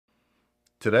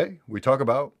Today, we talk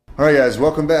about... All right, guys,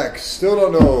 welcome back. Still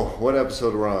don't know what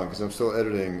episode we're on because I'm still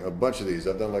editing a bunch of these.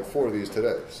 I've done like 4 of these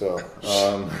today. So,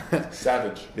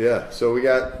 Savage. Yeah, so we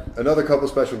got another couple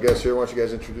special guests here. Why don't you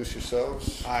guys introduce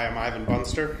yourselves? Hi, I'm Ivan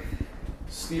Bunster.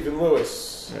 Stephen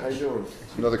Lewis. How you doing?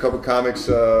 Another couple comics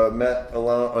met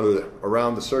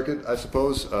around the circuit, I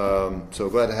suppose. So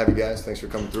glad to have you guys. Thanks for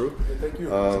coming through. Thank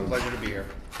you. It's a pleasure to be here.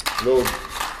 Little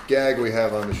gag we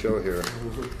have on the show here.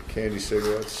 Candy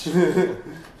cigarettes.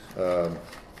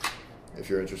 If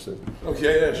you're interested.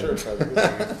 Okay, yeah, sure.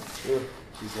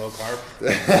 He's low carb.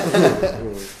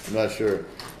 I'm not sure.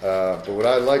 But what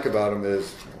I like about them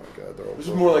is... Oh my God, they're all... This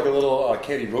is more like a little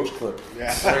candy roach clip.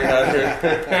 Yeah. Out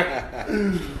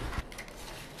here.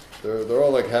 They're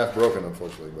all like half broken,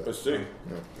 unfortunately. But, Let's see.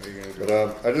 Yeah.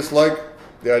 But I just like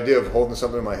the idea of holding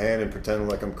something in my hand and pretending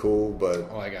like I'm cool, but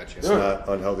Oh, I got you. it's not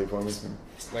unhealthy for me.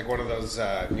 It's like one of those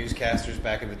newscasters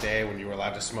back in the day when you were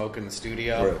allowed to smoke in the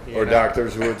studio. Right. Or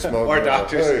doctors who would smoke. Or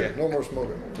doctors, Hey, yeah. no more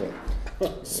smoking. Yeah.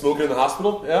 Smoking in the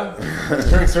hospital? Yeah?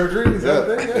 During surgery? Is that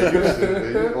a thing? They used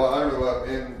to. Well, I don't know about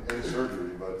in surgery,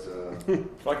 but...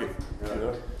 Fuck it. Yeah. You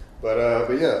know?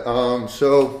 But yeah,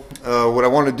 so what I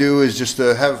want to do is just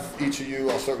have each of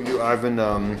you, I'll start with you, Ivan,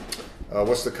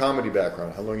 what's the comedy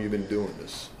background? How long have you been doing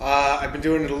this? I've been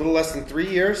doing it a little less than 3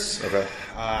 years. Okay.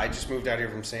 I just moved out here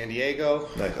from San Diego.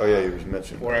 Nice. Oh yeah, you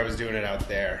mentioned. Where I was doing it out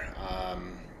there.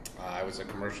 I was a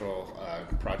commercial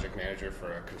project manager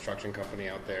for a construction company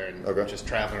out there, and just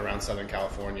traveling around Southern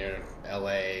California,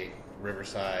 LA,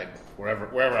 Riverside,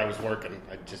 wherever I was working,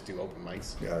 I'd just do open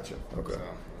mics. Gotcha. Okay. So,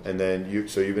 And then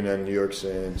so you've been in New York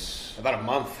since about a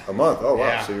month. a month. Oh wow,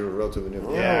 Yeah. so you're relatively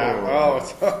new. Yeah.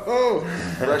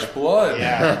 Fresh blood.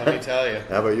 Yeah. Let me tell you.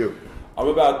 How about you? I'm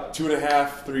about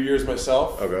 2.5, 3 years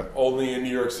myself. Okay. Only in New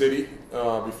York City.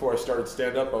 Before I started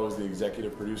stand-up, I was the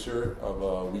executive producer of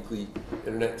a weekly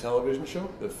internet television show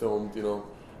that filmed,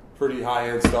 pretty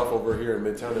high-end stuff over here in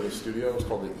Midtown in a studio. It was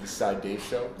called the East Side Dave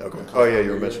Show. Okay. Oh yeah,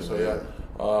 you were mentioning. So yeah,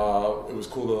 it was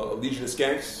cool. The Legion of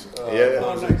Skanks.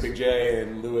 Nice. Like Big J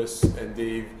and Lewis and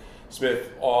Dave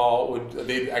Smith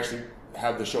they'd actually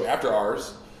have the show after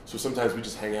ours. So sometimes we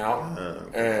just hang out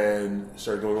and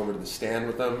started going over to the Stand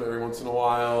with them every once in a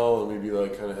while, and we'd be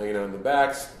like kind of hanging out in the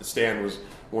backs. The Stand was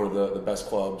one of the best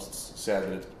clubs. It's sad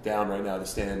that it's down right now. The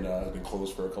Stand has been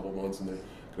closed for a couple months, and they're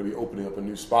going to be opening up a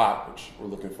new spot, which we're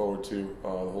looking forward to. The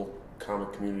whole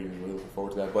comic community is really looking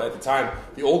forward to that. But at the time,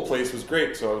 the old place was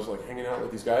great, so I was like hanging out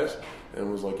with these guys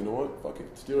and was like, you know what, fuck it,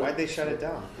 let's do it. Why'd they shut it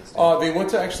down? They went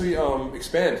to actually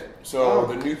expand. So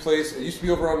the new place, it used to be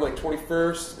over on like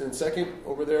 21st and 2nd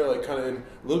over there, like kind of in a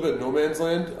little bit of no man's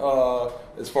land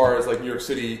as far as like New York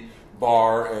City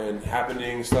bar and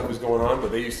happening stuff is going on.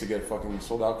 But they used to get a fucking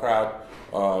sold out crowd,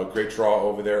 great draw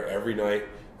over there every night.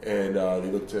 And they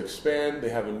look to expand. They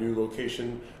have a new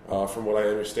location. From what I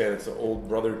understand, it's the old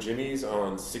Brother Jimmy's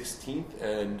on 16th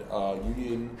and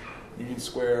Union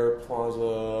Square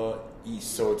Plaza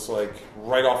East. So it's like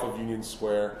right off of Union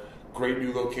Square. Great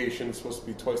new location. It's supposed to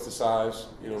be twice the size.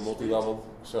 Multi-level.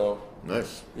 So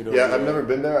nice. Yeah, I've never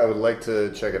been there. I would like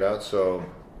to check it out. So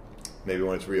maybe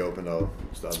when it's reopened, I'll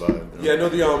stop by. Yeah, no,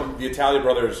 the Italian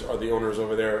brothers are the owners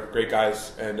over there. Great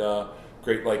guys and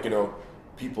great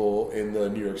people in the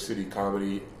New York City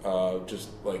comedy, just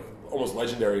like almost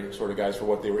legendary sort of guys for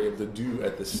what they were able to do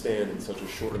at the Stand in such a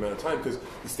short amount of time, because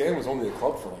the Stand was only a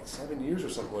club for like 7 years or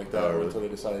something like that until they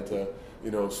decided to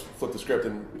flip the script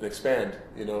and expand.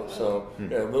 So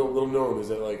yeah, little known is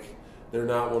that like they're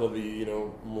not one of the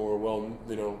more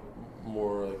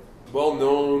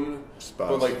well-known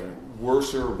spots, but like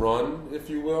worser run, if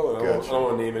you will. And I don't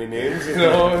want to name any names,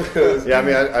 because yeah, I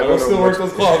mean, I don't still work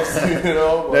those clubs,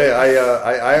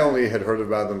 I only had heard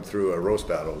about them through a roast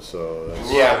battle, so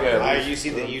you see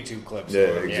the YouTube clips,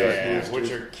 exactly,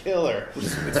 which are killer.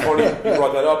 It's funny you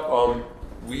brought that up.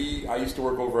 I used to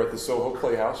work over at the Soho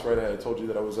Playhouse, right? I told you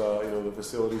that I was the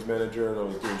facilities manager and I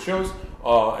was doing shows,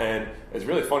 and it's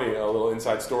really funny, a little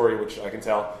inside story which I can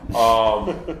tell.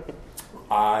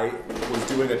 I was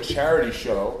doing a charity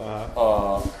show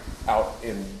out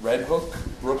in Red Hook,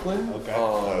 Brooklyn,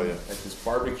 at this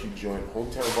barbecue joint,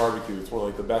 Hometown Barbecue. It's one of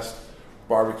like the best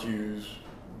barbecues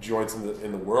joints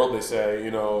in the world. They say,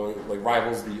 like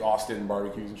rivals the Austin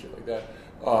barbecues and shit like that.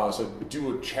 So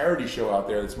do a charity show out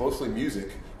there. It's mostly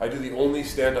music. I do the only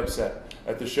stand-up set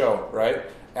at the show. Right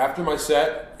after my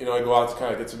set, I go out to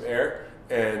kind of get some air,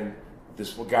 and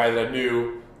this guy that I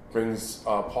knew brings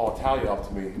Paul Italia up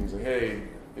to me, and he's like, "Hey,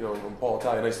 I'm Paul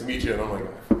Italia. Nice to meet you." And I'm like, "I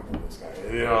fucking know this guy." I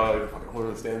fucking went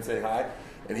to the Stand, say hi,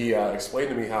 and he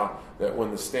explained to me how that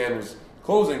when the Stand was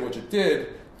closing, which it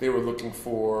did, they were looking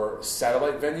for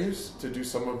satellite venues to do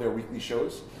some of their weekly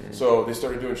shows. So they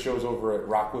started doing shows over at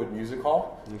Rockwood Music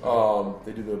Hall.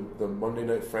 They do the Monday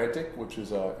Night Frantic, which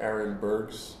is Aaron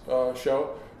Berg's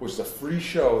show, which is a free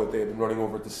show that they had been running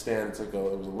over at the stand. It's like it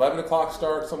was 11 o'clock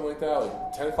start, something like that,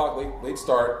 like 10 o'clock late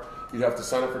start. You'd have to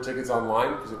sign up for tickets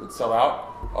online because it would sell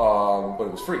out, but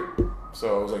it was free.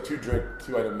 So it was like 2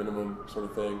 item minimum sort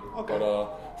of thing. Okay.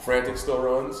 But Frantic still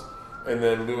runs. And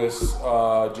then Louis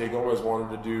J. Gomez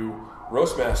wanted to do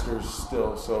Roastmasters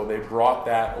still, so they brought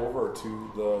that over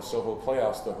to the Soho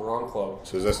Playhouse, the Huron Club.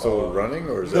 So is that still running,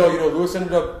 or is no, that... Louis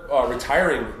ended up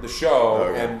retiring the show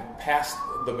Okay. and passed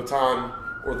the baton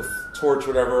or the torch,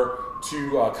 whatever,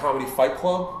 to Comedy Fight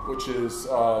Club, which is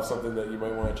something that you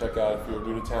might want to check out if you're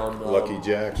new to town. Lucky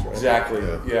Jacks, right? Exactly,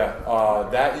 yeah.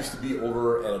 That used to be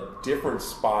over at a different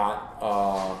spot.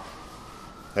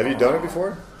 Have you done it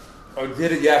before? I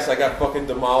did it, yes. I got fucking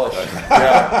demolished.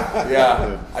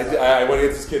 Yeah. I went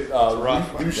against this kid,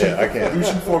 Lucian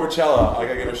Formicella. I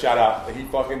gotta give him a shout out. He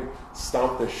fucking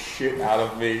stomped the shit out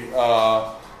of me.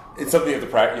 It's something you have to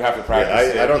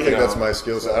practice. Yeah, I don't think that's my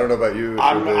skill set. I don't know about you.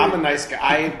 I'm a nice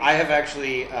guy. I have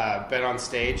actually been on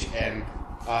stage and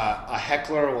a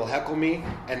heckler will heckle me,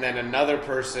 and then another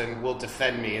person will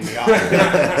defend me in the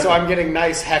audience. So I'm getting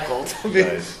nice heckled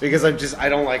because I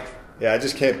don't like. Yeah, I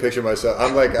just can't picture myself.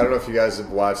 I'm like, I don't know if you guys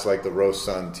have watched like the roasts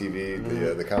on TV,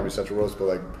 the Comedy Central roast, but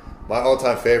like my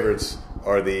all-time favorites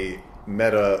are the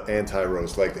meta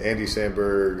anti-roast, like the Andy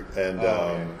Samberg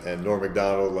and Norm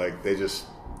Macdonald. Like they just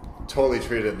totally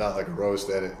treated it not like a roast,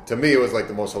 and to me it was like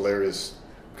the most hilarious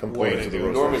component to the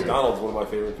roast. Norm Macdonald's one of my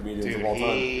favorite comedians of all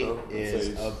time. He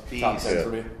is a beast. Top 10 for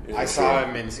me. I saw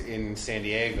him in San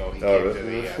Diego. He came to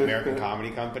the American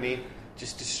Comedy Company.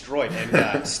 Just destroyed.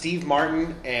 And Steve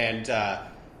Martin and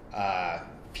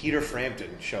Peter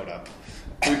Frampton showed up.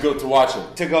 We go to watch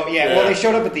it. Well, they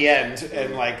showed up at the end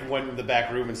and like went in the back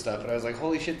room and stuff. And I was like,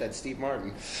 "Holy shit, that's Steve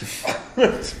Martin."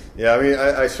 Yeah, I mean,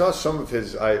 I saw some of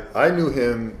his. I knew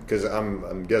him because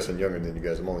I'm guessing younger than you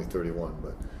guys. I'm only 31,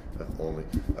 but only.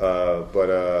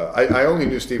 I only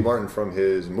knew Steve Martin from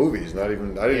his movies. I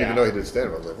didn't even know he did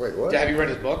stand-up. I was like, wait, what? Have you read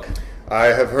his book? I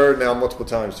have heard now multiple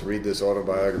times to read this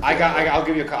autobiography. I'll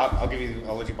give you a copy.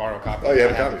 I'll let you borrow a copy. Oh, you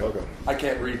have a copy? Okay. I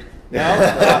can't read. No?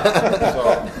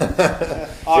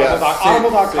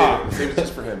 Audible.com. Save it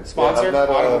just for him. Sponsored?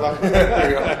 Audible.com.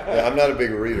 Yeah, I'm not a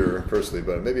big reader personally,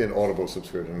 but maybe an Audible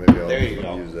subscription. Maybe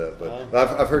I'll use that. But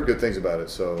I've heard good things about it,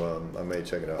 so I may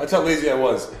check it out. That's how lazy I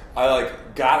was. I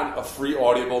got a free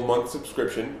Audible month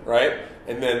subscription, right?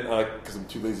 And then because I'm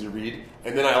too lazy to read,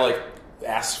 and then I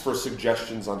asked for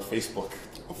suggestions on Facebook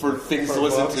for things to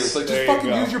listen to. It's like, just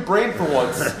fucking use your brain for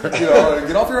once.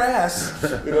 Get off your ass.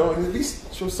 And at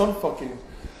least show some fucking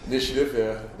initiative.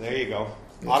 Yeah. There you go.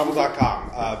 Audible.com.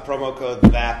 Promo code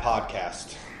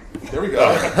THATPODCAST. There we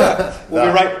go.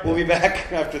 We'll be back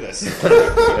after this.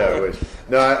 Yeah, I wish.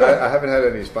 No, I haven't had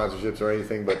any sponsorships or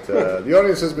anything, but the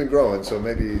audience has been growing, so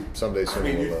maybe someday soon.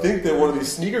 You'd think that one of these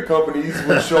sneaker companies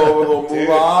would show a little moolah.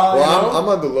 Well, I'm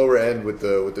on the lower end with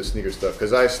the sneaker stuff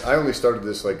because I only started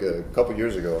this like a couple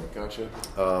years ago. Gotcha.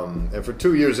 And for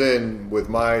 2 years in, with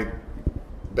my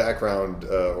background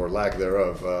or lack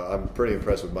thereof, I'm pretty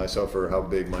impressed with myself for how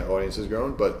big my audience has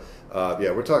grown. But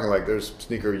we're talking like there's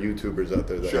sneaker YouTubers out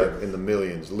there that have in the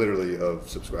millions, literally, of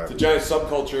subscribers. It's a giant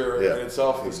subculture in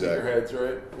itself. Exactly. Sneakerheads,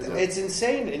 right? It's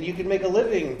insane, and you can make a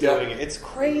living doing it. It's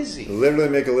crazy. Literally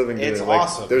make a living doing it. It's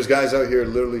awesome. There's guys out here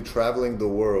literally traveling the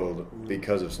world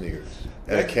because of sneakers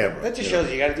and a camera. That just shows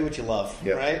you got to do what you love,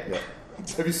 right? Yeah.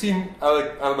 Have you seen?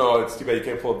 I don't know. It's too bad you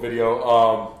can't pull up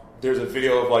video. There's a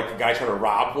video of a guy trying to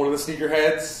rob one of the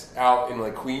sneakerheads out in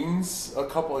Queens a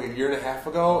year and a half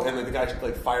ago, and then the guy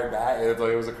fired back. And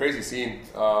it was a crazy scene.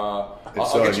 I'll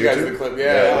get you guys the clip.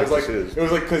 Yeah, it was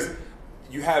because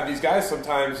you have these guys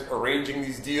sometimes arranging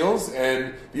these deals,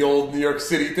 and the old New York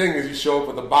City thing is you show up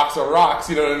with a box of rocks.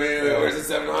 You know what I mean? Yeah. Where's the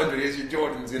 700? Here's your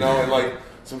Jordans. And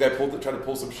some guy tried to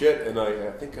pull some shit, and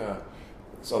I think.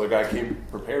 This other guy came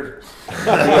prepared. You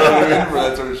know what I mean? For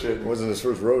that sort of shit. It wasn't his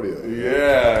first rodeo. It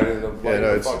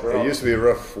used to be a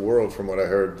rough world from what I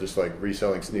heard, just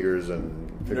reselling sneakers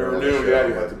and figuring out shit. Yeah,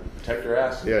 you have to protect your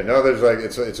ass. Yeah, now there's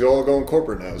it's all going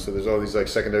corporate now. So there's all these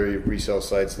secondary resale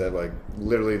sites that have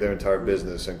literally their entire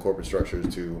business and corporate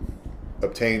structures to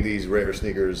obtain these rare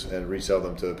sneakers and resell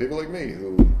them to people like me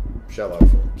who shell out for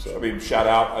them. So. I mean, shout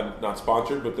out, I'm not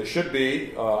sponsored, but they should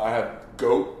be. I have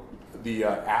GOAT, the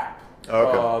app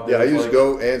Okay. I use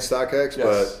Go and StockX,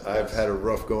 Yes, but I've had a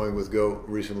rough going with Go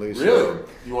recently. So, really?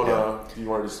 You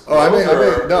want to just? Oh,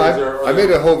 I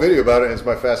made a whole video about it. And it's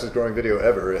my fastest growing video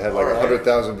ever. It had like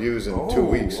 100,000 views in 2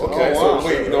 weeks. So. Okay, so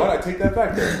wait, you know what? I take that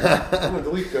back. Then I'm gonna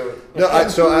delete Go. No, I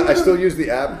still use the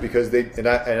app because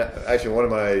actually one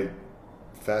of my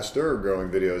faster growing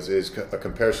videos is a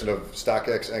comparison of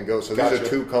StockX and Go. So these are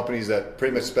two companies that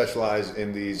pretty much specialize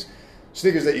in these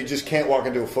sneakers that you just can't walk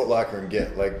into a Foot Locker and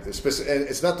get. Like, and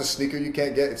it's not the sneaker you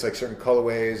can't get. It's like certain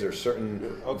colorways or certain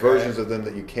versions of them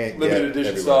that you can't get. Limited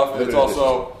edition stuff, and it's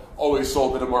also always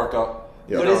sold at a markup.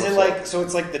 Yeah. But is it like, so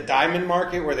it's like the diamond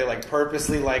market where they like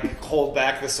purposely like hold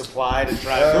back the supply to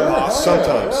drive them off?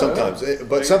 Sometimes.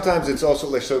 But sometimes it's also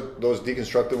like, so those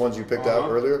deconstructed ones you picked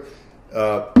out earlier,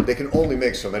 they can only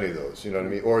make so many of those, you know what I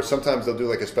mean? Or sometimes they'll do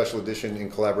like a special edition in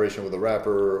collaboration with a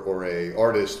rapper or a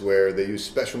artist where they use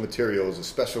special materials, a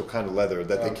special kind of leather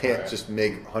that they can't just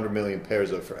make 100 million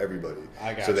pairs of for everybody.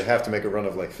 So they have to make a run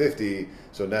of like 50,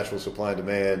 so natural supply and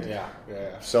demand.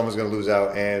 Someone's going to lose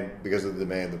out, and because of the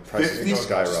demand, the price is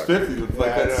going to skyrocket. 50,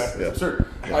 that's absurd.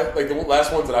 Like the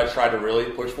last ones that I tried to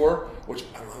really push for, which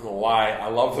I don't know why, I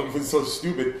love them, it's so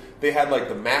stupid. They had like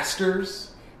the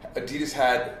Masters. Adidas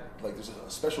had like there's a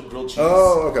special grilled cheese.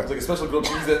 Oh, okay. It's like a special grilled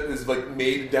cheese that is like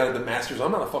made down at the Masters.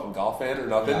 I'm not a fucking golf fan or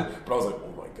nothing, but I was like,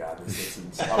 oh my god, this is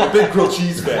insane. I'm a big grilled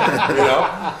cheese fan, you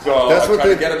know. So that's I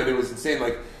tried to get them, and it was insane.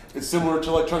 Like it's similar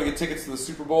to like trying to get tickets to the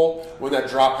Super Bowl when that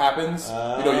drop happens. You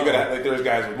know, you gotta like there's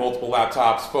guys with multiple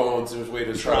laptops, phones. There's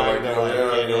ways to try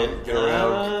to get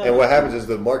around. And what happens is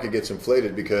the market gets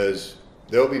inflated because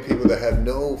there'll be people that have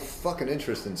no fucking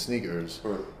interest in sneakers.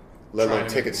 Let alone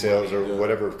ticket sales or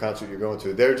whatever concert you're going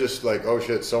to. They're just like, oh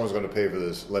shit, someone's going to pay for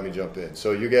this. Let me jump in.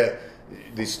 So you get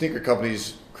these sneaker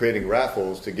companies creating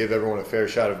raffles to give everyone a fair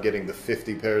shot of getting the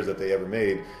 50 pairs that they ever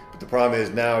made. But the problem is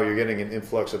now you're getting an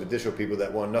influx of additional people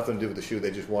that want nothing to do with the shoe. They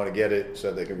just want to get it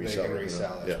so they can resell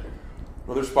it. Yeah.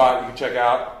 Another spot you can check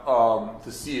out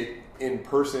to see it in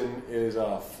person is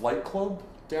Flight Club.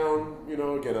 Down, you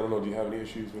know, again, I don't know. Do you have any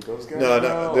issues with those guys? No.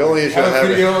 The only issue I have a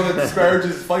video that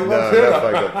disparages Flight Club. No, not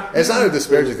Flight Club. It's not a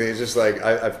disparaging thing. It's just like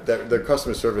their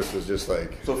customer service was just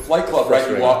like. So Flight Club, right?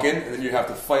 You walk in and then you have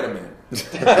to fight a man.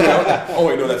 You know? Oh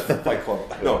wait, no, that's Flight Club.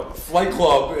 No, Flight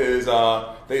Club is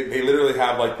they literally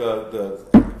have like the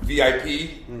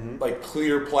VIP like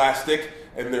clear plastic.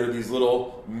 And there are these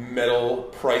little metal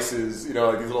prices, you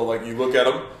know, like these little, like you look at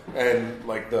them, and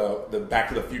like the Back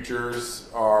to the Futures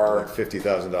are like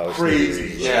 $50,000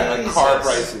 crazy, like car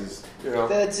prices. You know,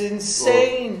 that's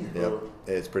insane. Yep,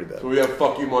 it's pretty bad. So we have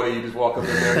fuck you money. You just walk up in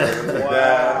there. And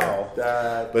wow.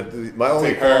 That. But my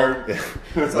only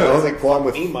qualm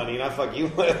with money, not fuck you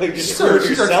money. Like just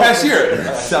she's our cashier.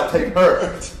 I'll take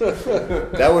her.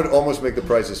 That would almost make the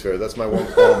prices fair. That's my one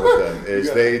qualm with them.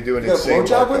 Is they do an insane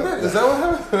job with it? Is that what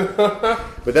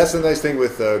happened? But that's the nice thing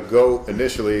with Go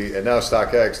initially, and now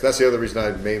StockX. That's the other reason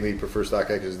I mainly prefer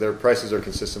StockX is their prices are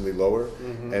consistently lower,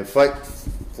 and Flight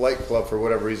Club, for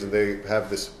whatever reason, they have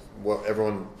this what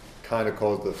everyone kind of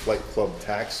calls the Flight Club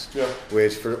tax,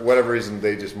 which for whatever reason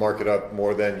they just mark it up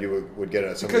more than you would get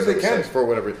at some because they can for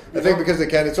whatever. I think because they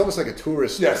can. It's almost like a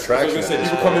tourist attraction. I was going to say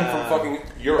people come in from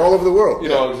fucking Europe, all over the world, you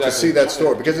know, to see that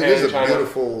store because it is a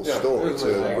beautiful store. It's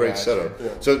a great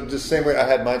setup. So the same way I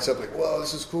had mindset like, well,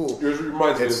 this is cool.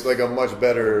 It's like a much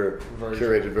better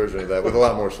curated version of that with a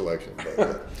lot more selection.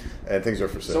 And things are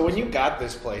for sale. So when you got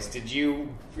this place, did you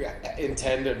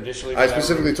intend initially? I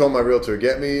specifically told my realtor,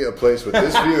 get me a place with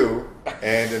this view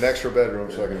and an extra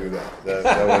bedroom so I can do that.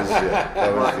 That was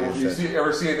the intent. Do you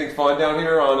ever see anything fun down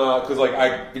here on? Because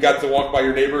we got to walk by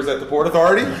your neighbors at the Port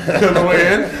Authority on the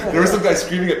way in. There was some guy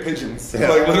screaming at pigeons,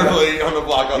 like literally on the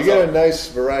block outside. You get a nice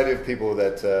variety of people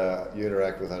that you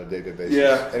interact with on a day-to-day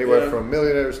basis. Anywhere from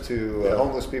millionaires to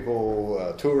homeless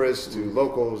people, tourists to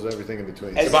locals, everything in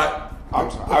between. If I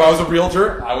was a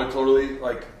realtor, I would totally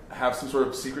like have some sort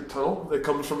of secret tunnel that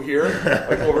comes from here,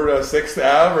 like over to 6th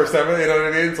Ave or 7th. You know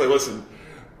what I mean? It's like, listen,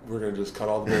 we're gonna just cut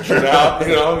all the bullshit out.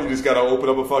 You know, you just gotta open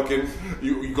up a fucking.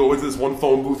 You go into this one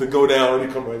phone booth and go down, and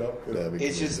you come right up.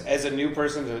 It's just as a new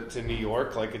person to New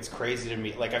York, like it's crazy to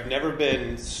me. Like I've never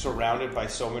been surrounded by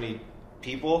so many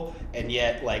people, and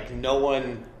yet like no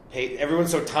one.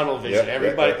 Everyone's so tunnel vision.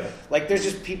 Everybody, like, there's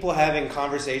just people having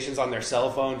conversations on their cell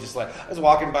phone. Just like I was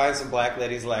walking by, and some black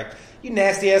lady's like, "You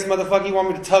nasty ass motherfucker! You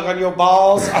want me to tug on your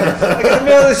balls?" Like in the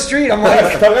middle of the street, I'm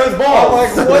like, "Tug on his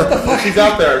balls." I'm like, "What the fuck?" She's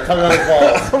out there tugging on his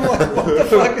balls. I'm like, "What the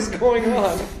fuck is going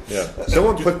on?" Yeah,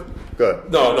 someone put. Good.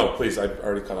 No, please. I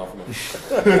already cut off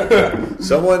enough.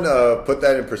 Someone put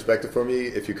that in perspective for me.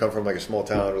 If you come from like a small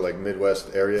town or like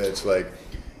Midwest area, it's like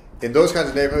in those kinds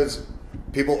of neighborhoods.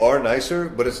 people are nicer,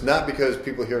 but it's not because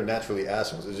people here are naturally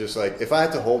assholes. It's just like, if I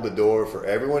had to hold the door for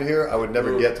everyone here, I would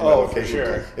never get to my location. For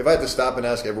sure. If I had to stop and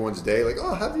ask everyone's day, like,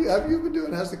 oh, have you been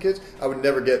doing? How's the kids? I would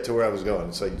never get to where I was going.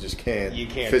 It's like, you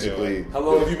can't physically. How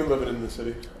long have you been living in the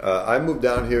city? I moved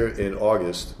down here in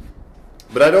August.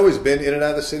 But I'd always been in and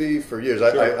out of the city for years.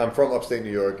 Sure. I'm from upstate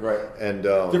New York. Right. And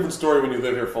different story when you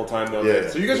live here full time, though. Yeah.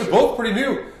 So you guys are both pretty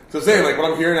new. So I'm saying, like,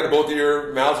 what I'm hearing out of both of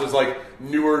your mouths is like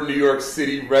newer New York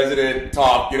City resident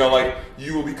talk. You know, like,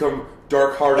 you will become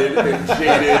dark-hearted and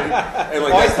jaded, and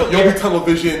like you'll be tunnel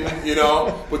vision. You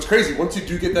know, what's crazy, once you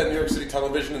do get that New York City tunnel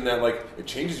vision, and that, like, it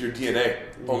changes your DNA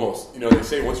almost. You know, they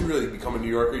say once you really become a New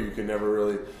Yorker, you can never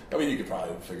really. I mean, you could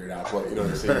probably figure it out, but you know,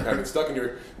 they say you're kind of stuck in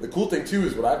your. The cool thing too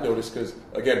is what I've noticed, because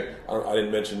again, I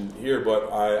didn't mention here,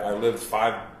 but I lived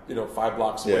 5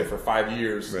 blocks away for 5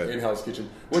 years in Hell's Kitchen,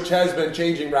 which has been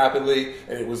changing rapidly,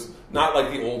 and it was not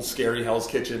like the old scary Hell's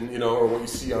Kitchen, you know, or what you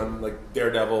see on like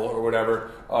Daredevil or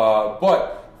whatever,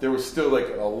 but there was still like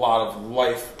a lot of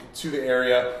life to the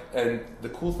area. And the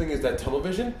cool thing is that tunnel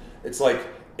vision, it's like,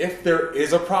 if there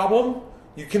is a problem,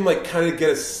 you can like kind of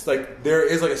get there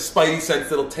is like a spidey sense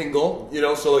that'll tingle, you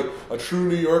know, so like a true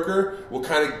New Yorker will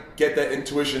kind of get that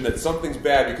intuition that something's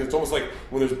bad, because it's almost like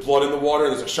when there's blood in the water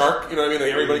and there's a shark, you know what I mean?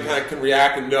 Like everybody kind of can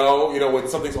react and know, you know, when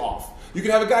something's off. You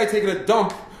can have a guy taking a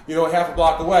dump, you know, half a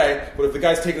block away, but if the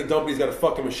guy's taking a dump and he's got a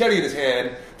fucking machete in his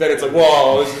hand, then it's like,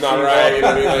 whoa, this is not right, you know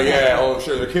what I mean? Like, yeah, oh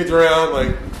sure, there are kids around,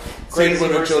 like crazy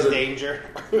versus children. danger.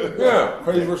 Yeah,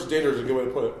 crazy versus danger is a good way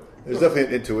to put it. There's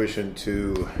definitely an intuition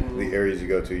to the areas you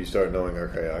go to. You start knowing,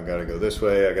 okay, I got to go this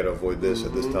way. I got to avoid this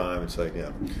at this time. It's like, yeah.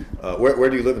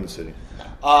 Where do you live in the city?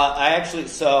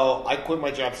 I quit my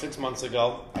job 6 months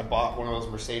ago. I bought one of those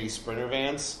Mercedes Sprinter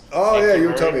vans. Oh, yeah, you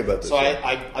were telling me about this. So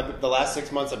I the last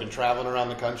 6 months I've been traveling around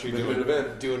the country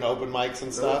doing open mics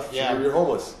and stuff. Yeah, you're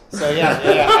homeless. So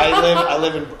I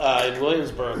live in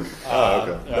Williamsburg. Oh,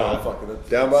 okay. No, I'm fucking it.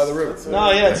 Down by the river.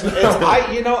 I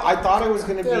thought it was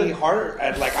going to be hard.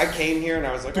 Like, I came here and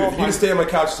I was like, dude, if you can stay on my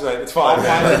couch tonight, it's fine.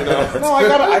 Man. You know? No,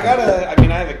 I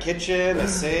mean, I have a kitchen, a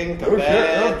sink, a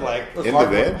bed, like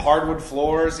hardwood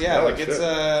floors. Yeah,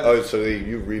 so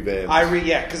you revamped.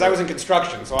 Because I was in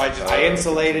construction, so I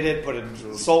insulated it, put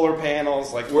in solar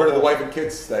panels. Like, where do the wife and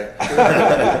kids stay? Look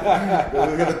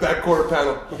at the back quarter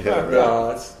panel.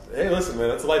 Yeah, hey, listen, man,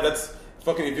 that's life. That's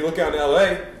fucking. If you look out in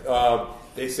LA,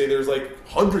 they say there's like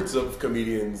hundreds of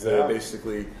comedians that are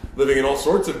basically living in all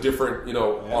sorts of different, you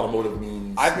know, automotive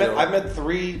means. I've met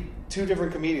two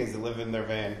different comedians that live in their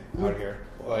van out here.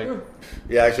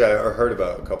 Yeah, actually, I heard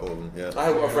about a couple of them. Yeah, I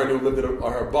have a friend who lived in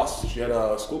her bus. She had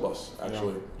a school bus.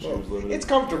 Actually, she was living. It's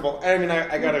comfortable. I mean,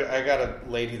 I got a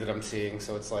lady that I'm seeing,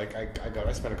 so it's like I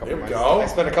spent a couple nights. I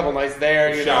spent a couple nights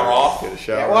there. Shower off. Get a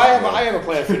shower. Yeah, well, I have a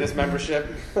Planet Fitness membership.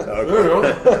 So I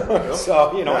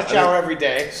shower every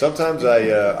day. Sometimes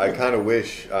I kind of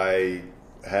wish I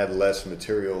had less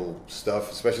material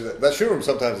stuff, especially that shoe room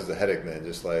sometimes is a headache, man.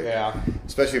 Just like,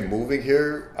 especially moving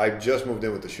here. I just moved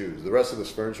in with the shoes. The rest of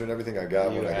this furniture and everything I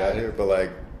got when I got here, but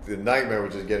like the nightmare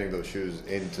was just getting those shoes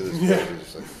into this place. It was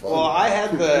just like fun. Well, I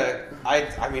had I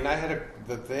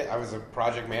was a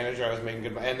project manager. I was making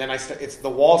good money, and then the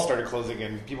walls started closing,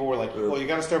 and people were like, "Well, you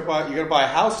got to buy a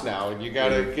house now, and you got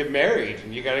to get married,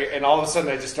 and all of a sudden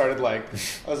I just started like,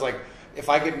 I was like, if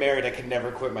I get married, I could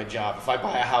never quit my job. If I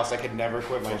buy a house, I could never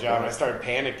quit my job. And I started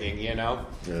panicking, you know.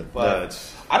 Yeah. But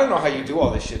I don't know how you do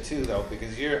all this shit too, though,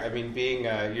 because you're a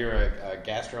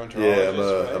gastroenterologist.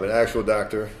 Yeah, I'm an actual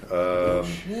doctor.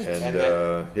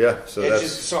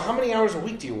 So how many hours a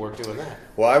week do you work doing that?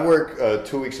 Well, I work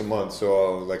 2 weeks a month.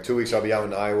 So like 2 weeks I'll be out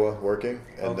in Iowa working,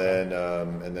 and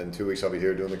then 2 weeks I'll be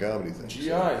here doing the comedy thing. GI,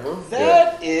 huh?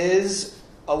 That is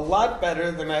a lot better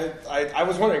than I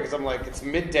was wondering, because I'm like, it's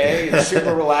midday, it's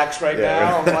super relaxed right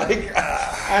now. I'm like,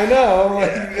 I know.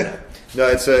 No,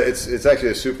 it's actually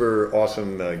a super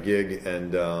awesome gig,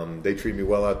 and they treat me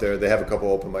well out there. They have a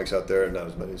couple open mics out there, not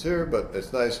as many as here, but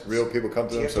it's nice. Real people come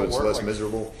to them, so it's less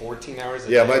miserable. 14 hours a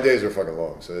day? Yeah, my days are fucking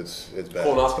long, so it's bad.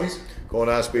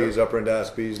 Colonoscopies, upper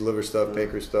endoskopies, liver stuff,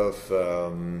 pancreas stuff,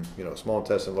 small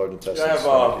intestine, large intestine, I have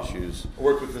stomach issues.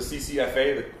 Worked with the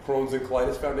CCFA, the Crohn's and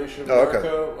Colitis Foundation of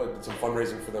America. I did some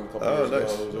fundraising for them a couple years ago. It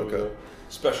was a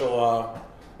special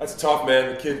That's tough,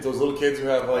 man. Those little kids who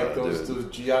have like those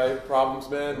GI problems,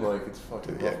 man. Like it's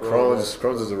fucking. Yeah,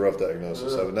 Crohn's is a rough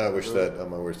diagnosis. I would not wish that on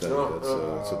my worst enemy.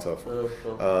 It's a tough one.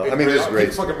 I mean, there's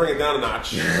great. Fucking bring it down a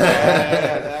notch.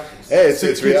 Hey, it's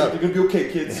real. You're gonna be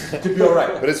okay, kids. You'll be all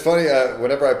right. But it's funny.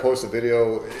 Whenever I post a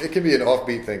video, it can be an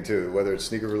offbeat thing too, whether it's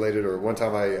sneaker related or one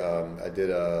time I did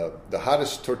the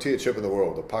hottest tortilla chip in the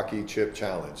world, the Pocky Chip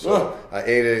Challenge. So I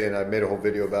ate it and I made a whole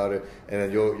video about it, and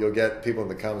then you'll get people in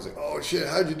the comments like, "Oh shit,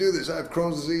 how'd you do this? I have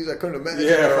Crohn's disease. I couldn't imagine."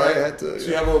 Yeah, right. I had to, so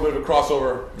you have a little bit of a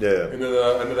crossover.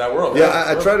 Into that world. Yeah,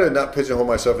 I try to not pigeonhole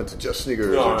myself into just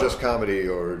sneakers or just comedy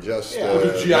or just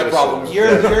GI problems.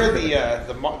 You're the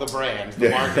brand, the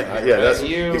market. Yeah, that's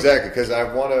exactly, because I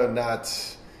want to not.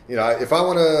 If I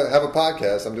want to have a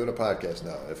podcast, I'm doing a podcast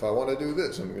now. If I want to do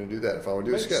this, I'm going to do that. If I want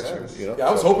to do a sketch, Yeah,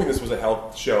 I was hoping this was a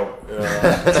health show.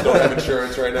 Don't have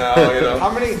insurance right now.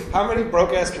 How many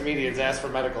broke ass comedians ask for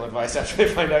medical advice after they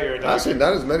find out you're a doctor? Honestly,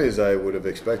 not as many as I would have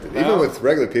expected. Even with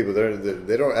regular people,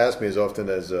 they don't ask me as often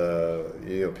as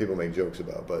people make jokes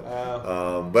about.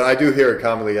 But I do hear it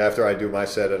commonly after I do my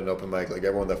set at an open mic. Like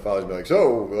everyone that follows me, like,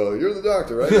 so you're the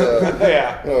doctor, right?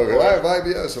 Yeah. I have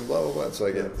IBS and blah blah blah. It's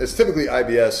like it's typically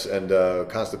IBS and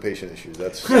constipation issues.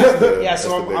 That's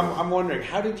so I'm wondering,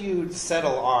 how did you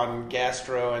settle on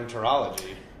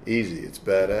gastroenterology? Easy, it's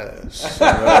badass.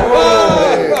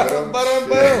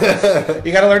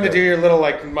 You got to learn to do your little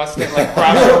like Mustang like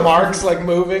Groucho Marx, like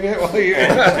moving it while you.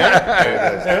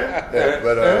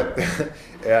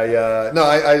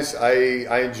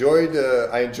 I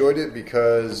enjoyed it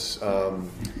because.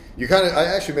 I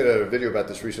actually made a video about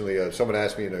this recently. Someone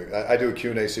asked me, I do a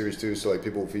Q&A series too, so like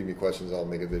people will feed me questions, I'll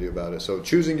make a video about it. So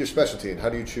choosing your specialty and how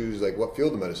do you choose like what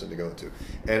field of medicine to go into?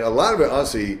 And a lot of it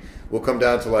honestly will come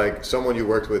down to like someone you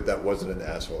worked with that wasn't an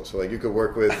asshole. So like you could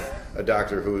work with a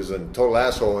doctor who's a total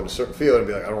asshole in a certain field and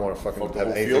be like, I don't want to fucking have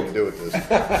anything to do with this.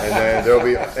 And then there'll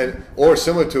be, or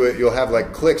similar to it, you'll have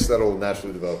like cliques that'll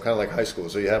naturally develop, kind of like high school.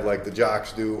 So you have like the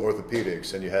jocks do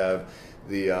orthopedics, and you have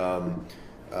the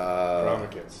drama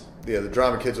kids. Yeah, the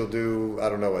drama kids will do, I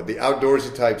don't know what. The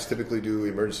outdoorsy types typically do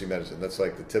emergency medicine. That's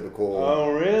like the typical.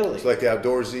 Oh, really? It's like the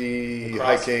outdoorsy,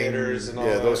 hiking. And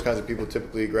all those kinds of people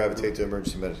typically gravitate to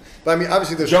emergency medicine. But I mean,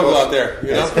 obviously there's jungle out there,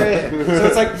 you know? So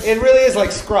it's like, it really is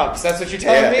like Scrubs. That's what you're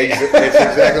telling me? It's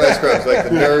exactly like Scrubs. Like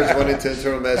the nerds went into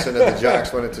internal medicine and the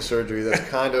jocks went into surgery. That's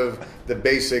kind of the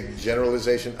basic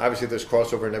generalization. Obviously there's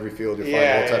crossover in every field. You'll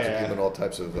find all types of people in all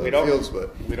types of fields.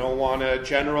 But we don't want to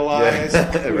generalize.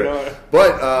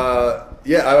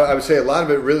 I would say a lot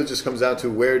of it really just comes down to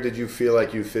where did you feel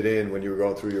like you fit in when you were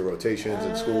going through your rotations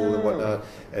in school and whatnot,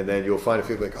 and then you'll find a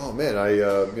field like, oh man, I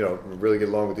really get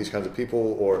along with these kinds of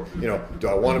people, or do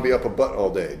I want to be up a butt all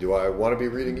day? Do I want to be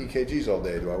reading EKGs all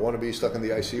day? Do I want to be stuck in the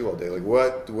ICU all day? Like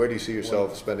where do you see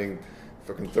yourself spending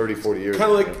fucking 30, 40 years?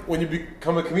 Kind of like when you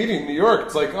become a comedian in New York,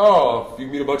 it's like, if you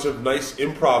meet a bunch of nice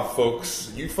improv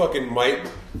folks, you fucking might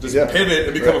just pivot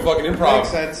and become a fucking improv. Makes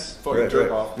sense. Fucking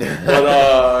jerk off. But,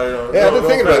 I've been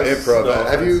thinking about improv.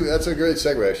 Have you? That's a great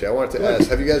segue, actually. I wanted to ask,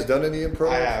 have you guys done any improv?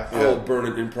 I have. I'll burn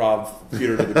an improv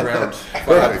theater to the ground.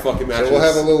 Fucking matches. So we'll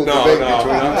have a little debate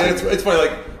between you. It's funny,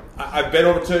 like, I've been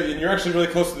over to, and you're actually really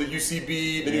close to the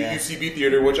UCB, the new UCB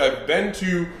theater, which I've been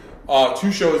to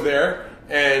 2 shows there,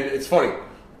 and it's funny.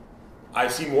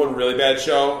 I've seen one really bad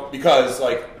show because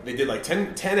like they did like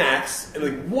 10 acts, and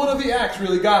like only one of the acts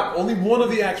really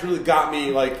got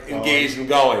me like engaged and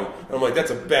going. And I'm like,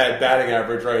 that's a bad batting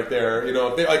average right there.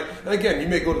 If they like, and again, you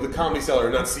may go to the Comedy Cellar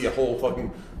and not see a whole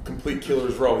fucking complete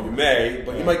killer's row. You may,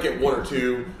 but you might get 1 or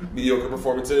 2 mediocre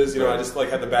performances. I just like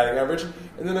had the batting average,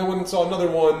 and then I went and saw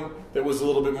another one that was a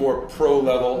little bit more pro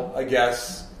level, I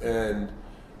guess. And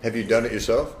have you done it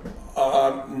yourself?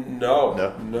 No.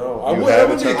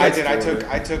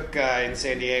 I took in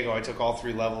San Diego. I took all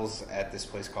 3 levels at this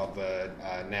place called the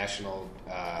National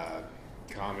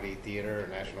Comedy Theater.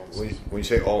 National. When you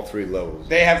say all 3 levels,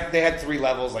 they had 3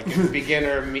 levels, like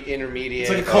beginner, intermediate,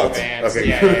 it's like a cult. Advanced. Okay.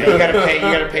 Yeah. You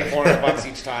gotta pay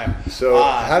 $400 each time. So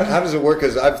how does it work?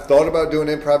 Because I've thought about doing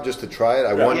improv just to try it.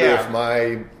 I wonder if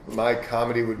my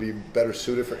comedy would be better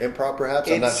suited for improv. Perhaps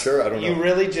I'm not sure. I don't know. You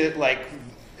really just like.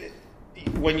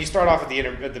 When you start off at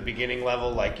the beginning level,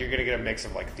 like you're gonna get a mix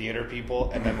of like theater people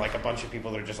and then like a bunch of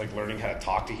people that are just like learning how to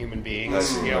talk to human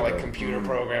beings, like computer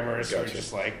programmers who are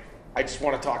just like, I just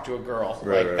want to talk to a girl,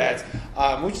 that's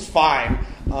which is fine.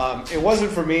 It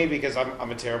wasn't for me because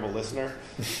I'm a terrible listener,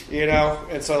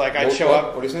 and so like I'd show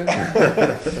up. What are you saying?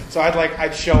 So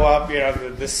I'd show up,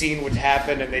 the scene would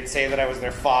happen and they'd say that I was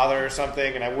their father or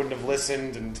something, and I wouldn't have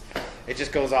listened, and it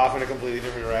just goes off in a completely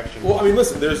different direction. Well, I mean,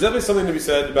 listen, there's definitely something to be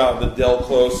said about the Del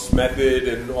Close method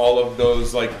and all of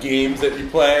those like games that you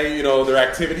play, you know, their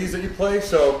activities that you play.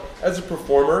 So as a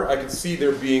performer, I can see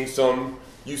there being some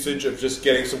usage of just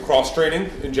getting some cross training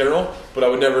in general, but I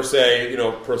would never say, you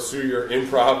know, pursue your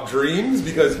improv dreams,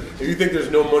 because if you think there's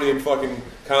no money in fucking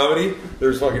comedy,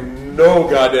 there's fucking no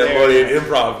goddamn money in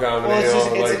improv comedy.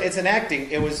 Well, it's an acting.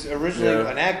 It was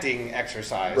originally an acting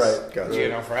exercise, right? Gotcha. You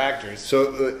know, for actors.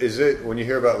 So is it when you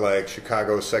hear about like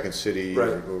Chicago Second City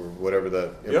or whatever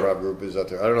that improv group is out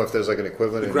there? I don't know if there's like an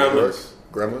equivalent in New York.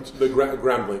 Gremlins? The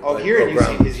Grambling. Oh, here in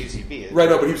UC is UCB. Right,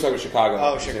 no, but he was talking about Chicago.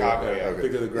 Oh, Chicago, yeah. Okay. I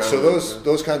think they're the So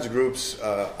those kinds of groups,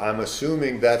 I'm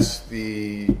assuming that's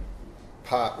the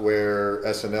pot where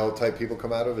SNL type people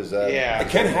come out of? Is that? Yeah. It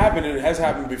can happen, and it has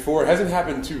happened before. It hasn't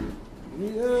happened to...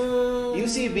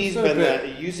 UCB's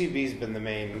been the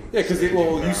main... Yeah, because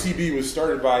UCB was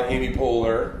started by Amy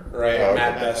Poehler, right?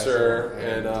 Matt Besser,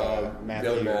 and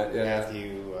Matthew.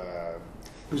 Matthew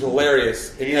who's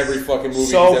hilarious in every fucking movie.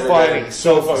 So he's ever funny. been.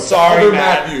 So funny. Sorry, other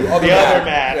Matt. Matthew. Other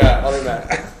Matt. Yeah, other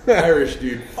Matt. Irish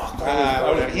dude. Fuck.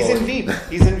 He's in Veep.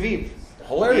 He's in Veep.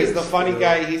 Hilarious. He's the funny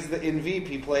guy. He's in Veep.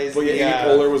 He plays. But Amy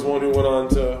Poehler was one who went on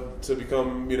to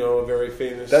become, you know, a very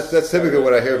famous. That's typically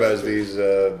what I hear about is these,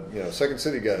 Second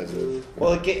City guys.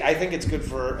 Well, I think it's good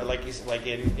for like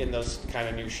in those kind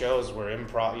of new shows where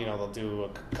improv, you know, they'll do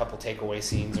a couple takeaway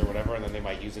scenes or whatever, and then they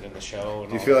might use it in the show.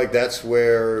 Do you feel like that's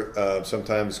where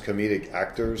sometimes comedic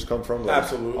actors come from? Like,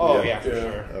 absolutely. Oh yeah, for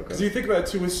sure. Because you think about it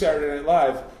too with Saturday Night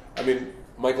Live. I mean,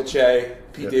 Michael Che,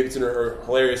 Pete Davidson are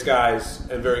hilarious guys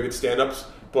and very good stand-ups,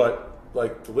 but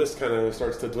like the list kind of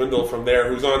starts to dwindle from there.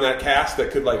 Who's on that cast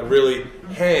that could like really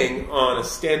hang on a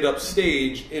stand-up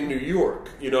stage in New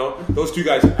York? You know, those two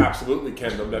guys absolutely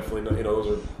can. I'm definitely not. You know,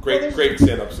 those are great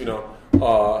stand-ups. You know,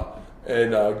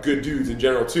 and good dudes in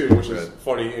general too, which is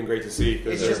funny and great to see.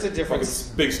 It's just a difference.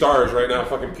 Big stars right now.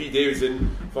 Fucking Pete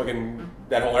Davidson. Fucking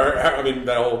that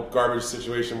whole garbage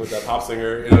situation with that pop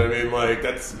singer. You know what I mean? Like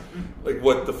that's like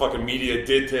what the fucking media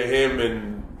did to him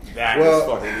and. That is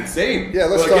fucking insane. Yeah,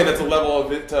 that's a level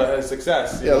of it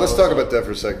success. Let's talk about that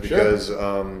for a second because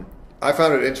I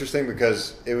found it interesting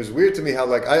because it was weird to me how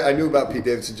like I knew about Pete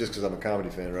Davidson just because I'm a comedy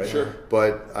fan, right? Sure.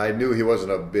 But I knew he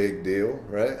wasn't a big deal,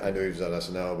 right? I knew he was on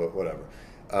SNL, but whatever.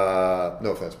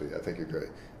 No offense, Pete. I think you're great.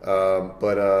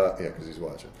 Because he's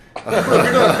watching. If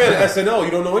you're not a fan of SNL,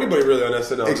 you don't know anybody really on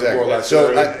SNL. Exactly. More or less.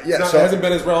 So, it hasn't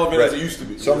been as relevant as it used to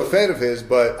be. So I'm a fan of his,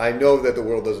 but I know that the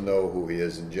world doesn't know who he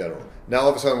is in general. Now, all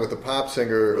of a sudden, with the pop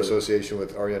singer association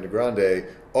with Ariana Grande,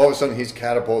 all of a sudden he's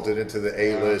catapulted into the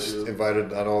A-list,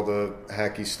 invited on all the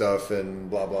hacky stuff and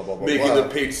blah, blah, blah, blah, Making the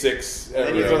Page Six. And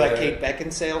then you throw that Kate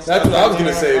Beckinsale stuff. That's what I was going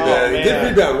to say, man. He did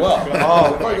rebound well.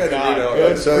 Oh, my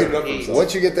God. So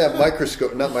once you get that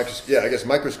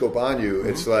microscope on you,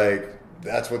 it's like,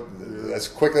 as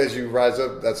quickly as you rise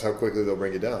up, that's how quickly they'll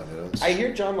bring you down. You know? I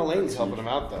hear John Mulaney's helping him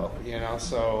out, though. You know,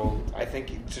 so I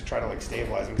think you should try to like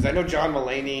stabilize him because I know John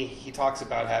Mulaney. He talks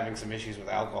about having some issues with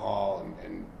alcohol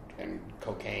and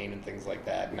cocaine and things like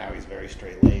that. And now he's very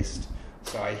straight laced.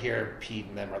 So I hear Pete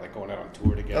and them are like going out on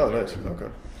tour together. Oh, nice.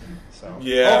 Okay. So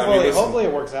hopefully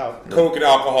it works out. Coke and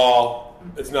alcohol.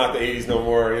 It's not the 80s no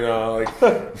more, you know.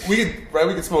 Like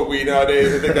we could smoke weed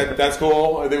nowadays. I think that's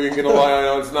cool. I think we can get a lie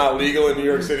on it. It's not legal in New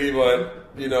York City, but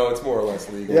you know, it's more or less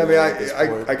legal. Yeah, I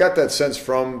mean, I got that sense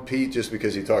from Pete just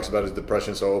because he talks about his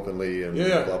depression so openly and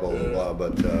blah blah blah.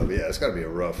 But it's got to be a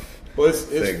rough. Well,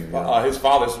 his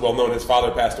father's well known. His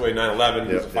father passed away in 9/11.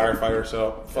 He was a firefighter,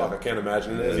 so I can't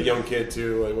imagine. As a young kid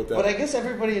too, like with that. But I guess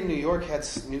everybody in New York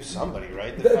knew somebody,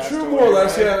 right? True, more or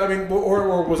less. Right? Yeah, I mean,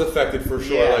 or was affected for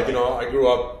sure. Yeah. Like you know, I grew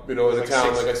up, you know, in a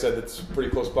town like I said that's pretty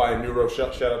close by in New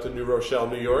Rochelle. Shout out to New Rochelle,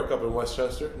 New York, up in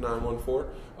Westchester, 914.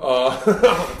 What the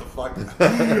fuck?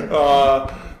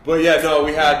 But yeah, no,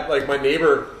 we had like my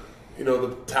neighbor. You know,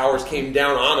 the towers came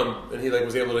down on him, and he like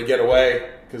was able to get away.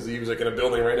 Because he was like in a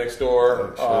building right next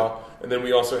door, and then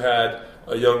we also had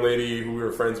a young lady who we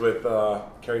were friends with,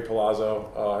 Carrie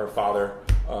Palazzo. Her father,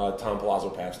 Tom Palazzo,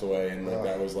 passed away, and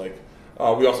that was like.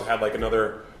 We also had like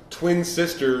another twin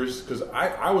sisters because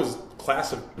I was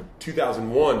class of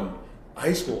 2001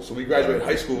 high school, so we graduated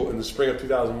high school in the spring of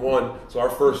 2001. So our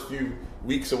first few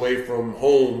weeks away from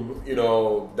home, you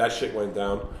know, that shit went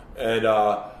down, and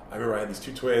I remember I had these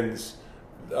two twins.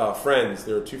 friends.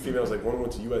 There were two females. Like one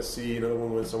went to USC, another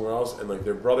one went somewhere else, and like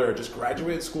their brother had just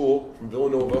graduated school from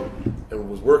Villanova and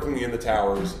was working in the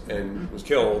towers and was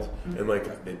killed. And like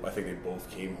I think they both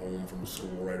came home from school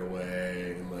right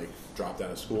away and like dropped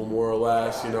out of school more or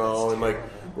less, you know. And like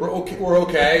we're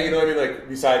okay, you know what I mean? Like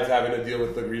besides having to deal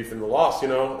with the grief and the loss, you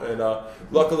know. And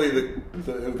luckily,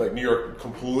 the like New York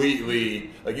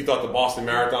completely, like you thought the Boston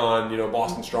Marathon, you know,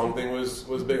 Boston Strong thing was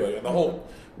big. Like the whole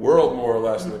world more or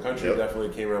less in the country definitely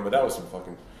came around, but that was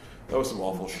some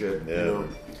awful shit. Yeah, you know?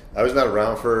 I was not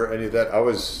around for any of that. I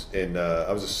was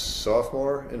a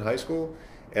sophomore in high school,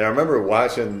 and I remember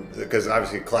watching, because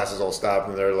obviously classes all stopped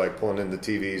and they're like pulling in the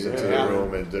TVs into the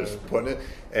room and just putting it.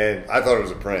 And I thought it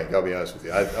was a prank. I'll be honest with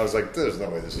you. I was like, "There's no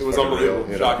way this is." It was unbelievable,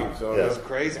 real, shocking. So it was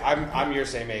crazy. I'm your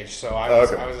same age, so I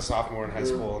was a sophomore in high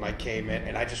school, and I came in,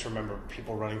 and I just remember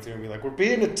people running through and be like, "We're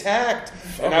being attacked,"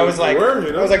 and I was like,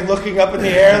 I was like looking up in the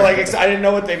air, like I didn't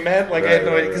know what they meant, like I had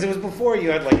no idea, because it was before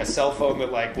you had like a cell phone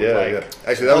that like would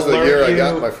Actually, that was the year I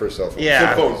got my first cell phone.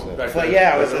 Yeah, it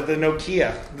was the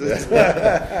Nokia,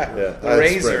 the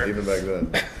Razor. Even back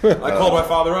then, I called my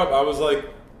father up. I was like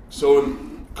so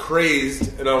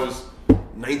crazed, and I was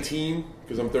 19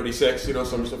 because I'm 36, you know,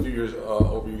 so I'm just a few years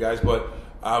over you guys, but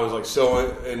I was like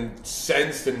so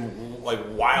incensed and like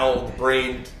wild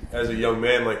brained as a young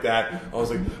man like that. I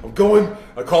was like,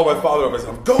 I called my father up. I said,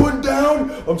 I'm going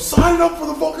down. I'm signing up for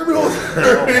the fucking military.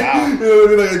 Oh, wow. You know what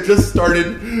I mean? Like I just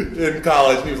started in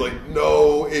college. And he was like,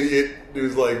 no, idiot. He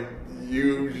was like,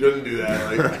 you shouldn't do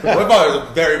that. Like, my father was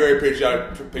a very, very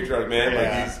patriotic man.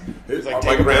 Yeah. Like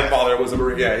my grandfather was a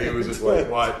Marine. Yeah, he was just like,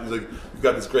 what? He's like, you've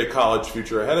got this great college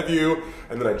future ahead of you.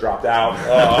 And then I dropped out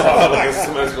like a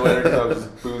semester later because I was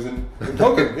just boozing and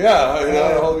coking. Yeah, you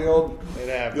know, the old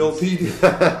TD.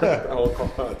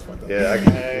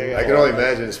 Yeah, I can only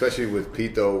imagine, especially with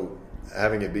Pete though,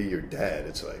 having it be your dad.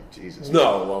 It's like Jesus.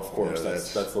 No, well, of course, you know,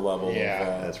 that's the level. Yeah,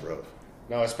 of, that's rough.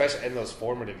 No, especially in those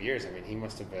formative years. I mean, he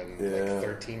must have been like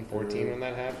 13, 14 when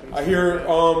that happened. I hear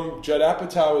Judd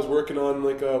Apatow is working on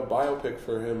like a biopic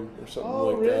for him or something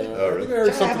like really? that. Oh, really? I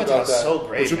heard something about that. So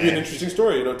great, which would be an interesting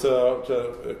story, you know,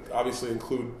 to obviously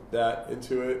include that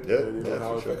into it. Yeah, and, you know,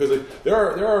 how sure. Because like, there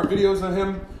are videos of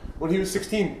him when he was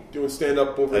 16 doing stand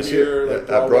up over here at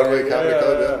Broadway Comedy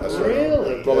Club. Yeah.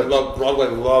 Really? Broadway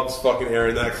loves fucking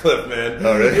airing that clip, man.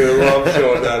 Oh, really? They love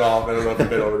showing that off. I don't know if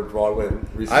you've been over to Broadway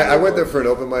recently. I went there for an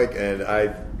open mic, and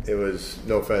it was,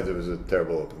 no offense, it was a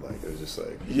terrible open mic. It was just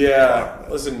like,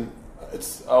 listen,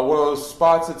 it's one of those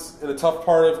spots that's in a tough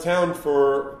part of town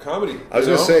for comedy. I was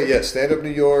going to say, stand up New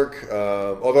York.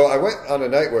 Although I went on a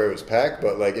night where it was packed,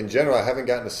 but like in general, I haven't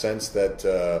gotten a sense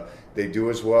that they do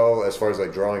as well as far as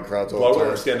like drawing crowds all the time.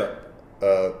 Broadway or stand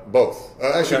up? Both.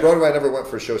 Actually, Okay. Broadway I never went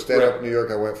for a show. Stand up New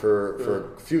York I went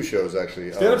for a few shows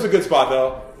actually. Stand up's a good spot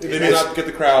though. They may not get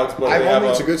the crowds, but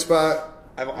it's a good spot.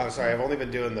 I'm sorry, I've only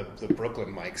been doing the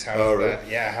Brooklyn mics. How's really? that?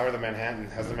 Yeah, how are the Manhattan?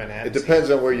 How's the Manhattan? It depends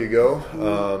on where you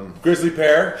go. Grizzly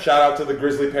Pear. Shout out to the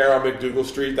Grizzly Pear on McDougal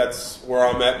Street. That's where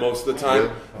I'm at most of the time.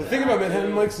 Yeah. The thing about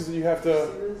Manhattan mics is that you have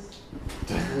to.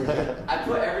 I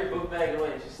put every book bag away.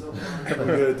 It's just so fun. I'm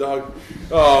good, dog.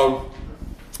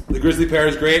 The Grizzly Pear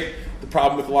is great. The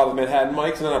problem with a lot of the Manhattan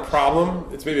mics, not a problem,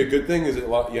 it's maybe a good thing, is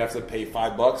that you have to pay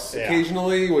 $5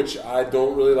 occasionally, which I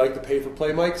don't really like to pay for play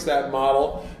mics. That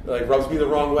model like rubs me the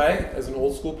wrong way as an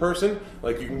old school person.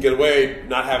 Like you can get away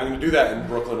not having to do that in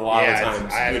Brooklyn a lot of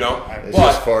times, you know. It's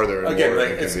just farther. And again, more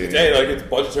like it's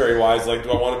budgetary wise. Like,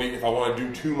 do I want to be? If I want to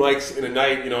do 2 mics in a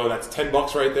night, you know, that's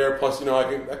 $10 right there. Plus, you know,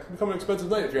 that can become an expensive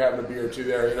night if you're having a beer or two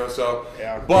there, you know. So,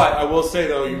 but I will say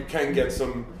though, you can get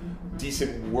some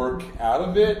decent work out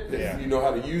of it if you know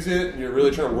how to use it and you're really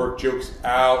trying to work jokes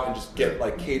out and just get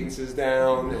like cadences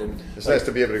down. And it's nice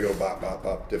to be able to go bop bop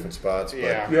bop different spots.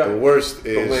 But the worst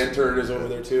is the lantern is over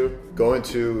there too. Going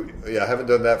to I haven't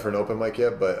done that for an open mic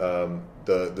yet, but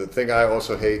the thing I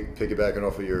also hate, piggybacking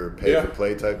off of your pay for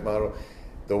play type model,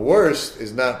 the worst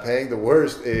is not paying. The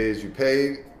worst is you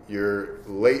pay, you're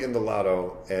late in the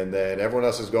lotto, and then everyone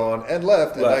else is gone and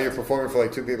left, and now you're performing for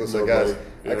like 2 people. So, guys,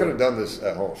 I could have done this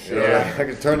at home. You know, I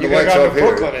could turn the lights off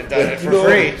here. Brooklyn and done it for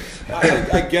free.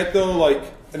 I get though, like,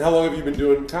 and how long have you been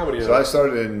doing comedy? So I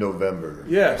started in November.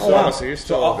 Yeah. So you're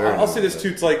still. I'll say this too.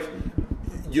 It's like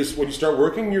just when you start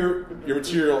working your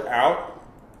material out,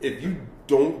 if you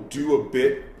don't do a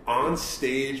bit on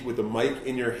stage with the mic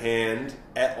in your hand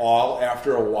at all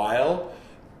after a while,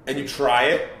 and you try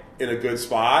it in a good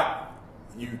spot,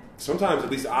 you sometimes, at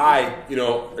least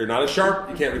you're not as sharp,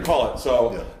 you can't recall it.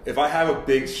 So if I have a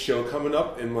big show coming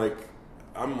up and like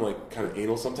I'm like kind of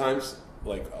anal sometimes,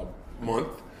 like a month,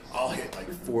 I'll hit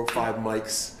like 4 or 5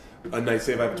 mics a night,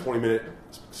 say if I have a 20-minute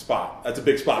spot, that's a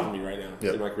big spot for me right now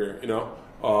in my career, you know.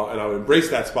 And I would embrace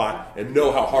that spot and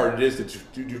know how hard it is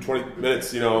to do 20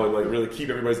 minutes, you know, and like really keep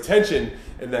everybody's attention,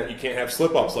 and that you can't have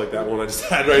slip-ups like that one I just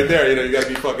had right there. You know, you got to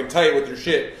be fucking tight with your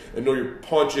shit and know your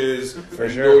punches,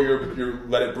 know your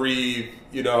let it breathe,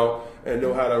 you know, and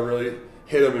know how to really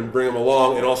hit them and bring them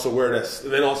along, and also where to,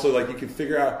 and then also like you can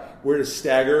figure out where to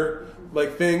stagger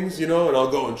like things, you know, and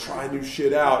I'll go and try new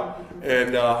shit out.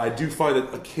 And I do find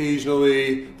that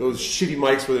occasionally those shitty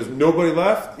mics where there's nobody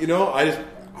left, you know, I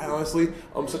honestly,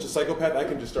 I'm such a psychopath, I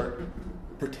can just start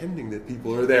pretending that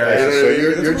people are there. So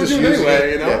you're just using anyway,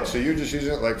 it, you know? yeah, so you're just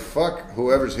using it like, fuck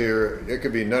whoever's here. It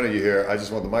could be none of you here. I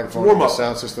just want the microphone and the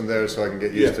sound system there so I can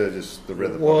get used to just the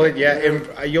rhythm. Well,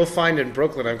 you'll find in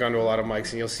Brooklyn, I've gone to a lot of mics,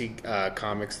 and you'll see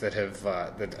comics that have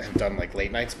done like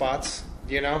late night spots.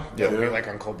 You know, they'll be like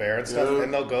on Colbert and stuff,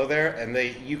 and they'll go there, and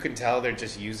you can tell they're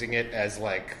just using it as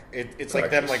like it's like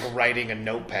them like writing a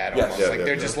notepad almost.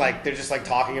 They're just like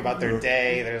talking about their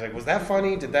day. They're like, was that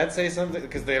funny? Did that say something?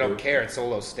 Because they don't care. It's so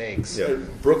low stakes. Yeah.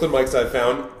 Brooklyn mics I've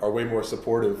found are way more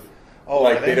supportive. Oh,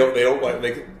 like they don't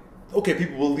like. Okay,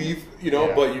 people will leave, you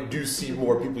know, but you do see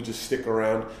more people just stick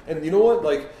around. And you know what?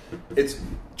 Like, it's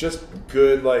just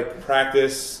good, like,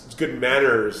 practice. It's good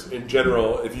manners in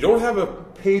general. If you don't have a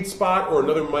paid spot or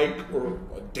another mic or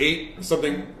a date,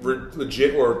 something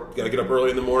legit, or got to get up early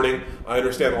in the morning, I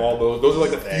understand all those. Those are,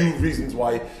 like, the few reasons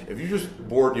why if you're just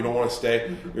bored and you don't want to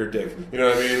stay, you're a dick. You know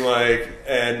what I mean? Like,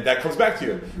 and that comes back to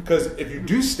you. Because if you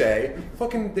do stay,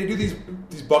 fucking, they do these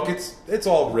buckets. It's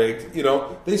all rigged, you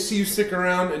know. They see you stick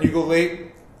around and you go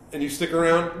late and you stick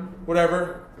around,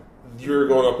 whatever, you're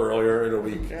going up earlier in a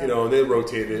week, you know, and they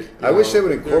rotate it. I wish they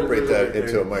would incorporate that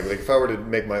into a mic. Like if I were to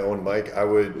make my own mic, I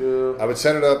would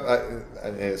set it up.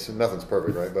 Nothing's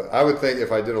perfect, right? But I would think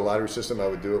if I did a lottery system, I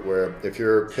would do it where if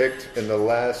you're picked in the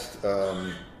last,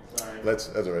 that's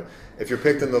all right. If you're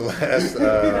picked in the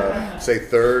last, say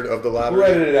third of the lottery, we'll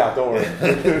edit it out. Don't worry.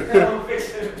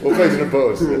 We'll fix it in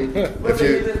post. But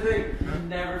here's the thing: he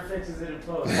never fixes it in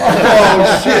post.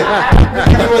 Oh shit!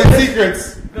 Give away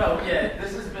secrets. No,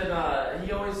 this has been.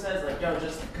 He always says like, "Yo,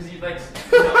 just because he likes,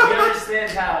 you understand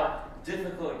how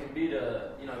difficult it can be to,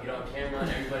 get on camera and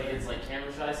everybody gets like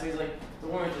camera shy." So he's like,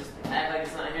 "Don't worry, just act like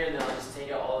it's not here, and then I'll just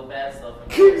take out all the bad stuff."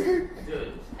 And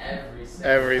dude,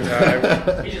 every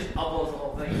time. He just uploads the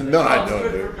whole thing. He's like, I don't.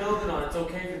 It's good for building on. It's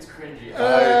okay if it's cringy.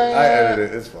 I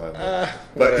edit it. It's fine.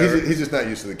 But he's just not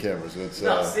used to the camera, so it's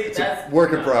a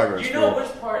work in progress. You know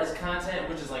which part is content,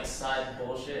 which is like side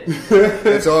bullshit.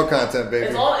 It's all content, baby.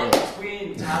 It's all in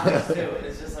between topics too.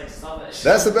 It's just like stuff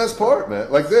that's the best part,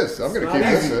 man. Like this, I'm gonna keep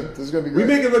this in. This is gonna be great.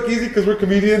 We make it look easy because we're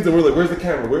comedians, and we're like, "Where's the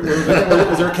camera?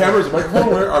 Is there a camera? Is there a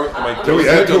microphone? Where am I? Do we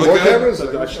have two more cameras?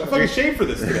 I'm fucking shaved for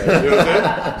this today." You know what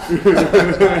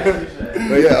I'm saying?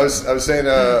 But yeah, I was saying,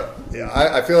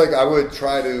 I feel like I would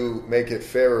try to make it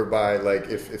fairer by like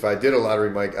if I did a lottery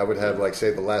mic, I would have like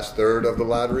say the last third of the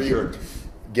lottery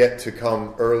get to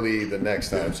come early the next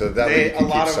time, so that way you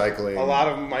can keep cycling. A lot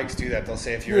of mics do that. They'll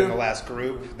say if you're in the last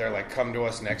group, they're like, "Come to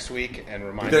us next week and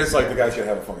remind us." Then it's like the guy's gonna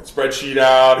have a fucking spreadsheet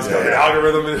out. It's got an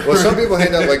algorithm. Well, some people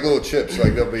hand out like little chips,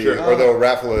 like they'll be, or they'll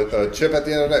raffle a chip at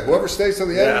the end of the night. Whoever stays till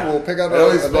the end will pick out. I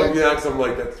always bug me out because I'm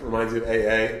like, that reminds me of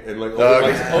AA, and like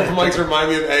open mics remind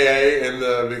me of AA in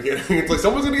the beginning. It's like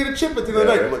someone's gonna get a chip at the end of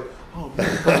the night. I'm like, oh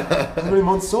man, how many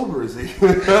months sober is he?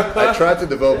 I tried to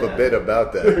develop a bit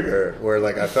about that, where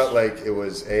like I felt like it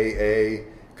was AA,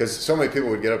 because so many people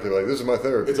would get up there like, "This is my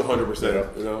therapy." It's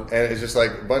 100%, you know, and it's just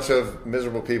like a bunch of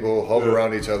miserable people huddled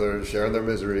around each other, sharing their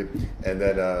misery, and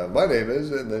then my name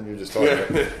is, and then you're just talking.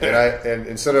 And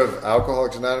instead of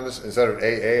Alcoholics Anonymous, instead of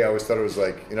AA, I always thought it was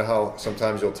like, you know how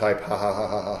sometimes you'll type ha ha ha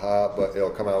ha ha ha, but it'll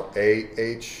come out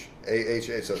AH.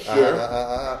 AHA, so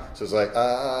so it's like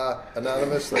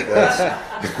anonymous, like that.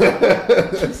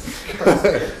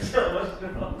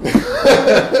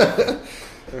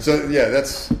 So yeah,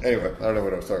 that's anyway. I don't know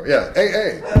what I was talking about. Yeah,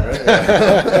 AA. Right?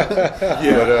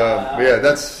 But yeah,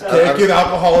 that's can't get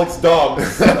alcoholics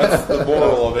dogs. That's the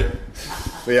moral of it.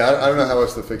 But yeah, I don't know how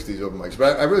else to fix these open mics,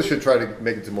 but I really should try to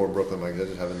make it to more Brooklyn mics. I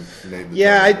just haven't made the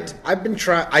time. I've been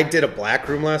trying. I did a black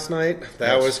room last night.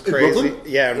 That was crazy. In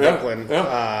Brooklyn? Yeah, in Brooklyn.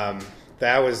 Yeah.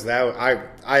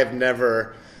 I have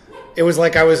never. It was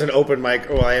like I was an open mic.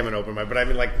 Well, I am an open mic, but I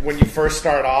mean, like when you first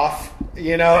start off, and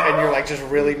you're like just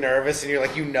really nervous, and you're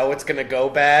like, it's gonna go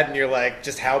bad, and you're like,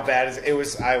 just how bad is it?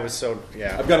 Was I was so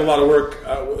I've got a lot of work.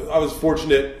 I was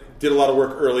fortunate. Did a lot of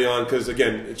work early on because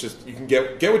again, it's just you can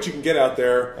get what you can get out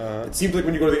there. It seems like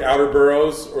when you go to the outer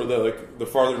boroughs or the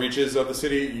farther reaches of the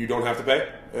city, you don't have to pay.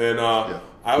 And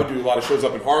I would do a lot of shows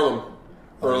up in Harlem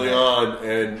early on,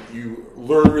 and you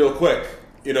learn real quick.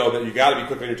 You know that you got to be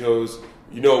quick on your toes.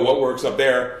 You know what works up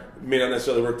there may not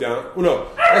necessarily work down. Well, no,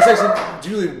 that's actually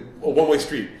usually a one-way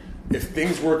street. If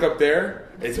things work up there,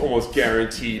 it's almost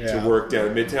guaranteed to work down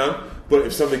in Midtown. But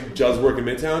if something does work in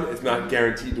Midtown, it's not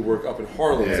guaranteed to work up in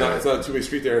Harlem. Yeah. It's not a two-way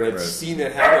street there. And I've seen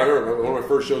that happen. I remember one of my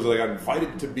first shows that I got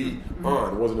invited to be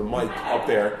on. It wasn't a mic up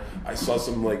there. I saw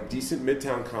some like decent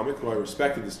Midtown comic who I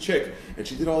respected, this chick, and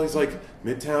she did all these like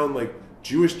Midtown like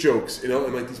Jewish jokes, you know,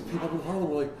 and like these people up in Harlem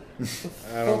were like,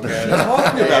 I don't get it. She's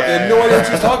talking about. They had no idea what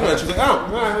she was talking about. She's like,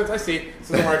 oh, I see.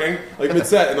 This is marketing. Like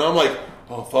mid-set, and I'm like,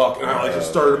 oh fuck, and I like just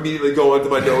started immediately going to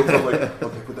my notes. I'm like,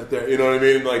 okay, put that there. You know what I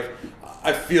mean? And like,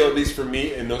 I feel at least for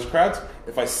me in those crowds,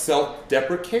 if I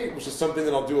self-deprecate, which is something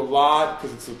that I'll do a lot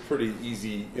because it's a pretty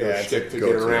easy shtick to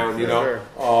get around. You know,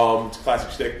 it's a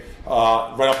classic shtick.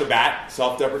 Right off the bat,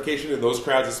 self-deprecation in those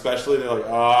crowds especially, they're like,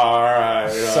 oh, all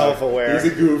right, you know, self-aware.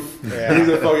 He's a goof. He's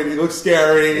a fucking. He looks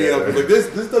scary. You know, like this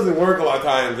doesn't work a lot of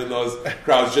times in those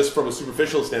crowds just from a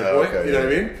superficial standpoint. You know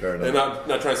what I mean? Fair enough. And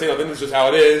not trying to say nothing. It's just how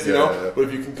it is. You know. But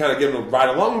if you can kind of get them to ride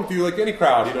along with you, like any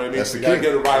crowd, you know what I mean? That's the you gotta key.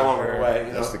 get them to ride along right away.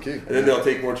 You know? That's the key. And then they'll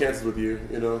take more chances with you.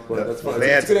 You know. But that's fun.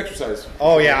 It's good exercise.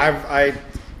 Oh yeah, I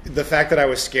the fact that I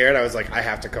was scared, I was like, I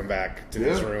have to come back to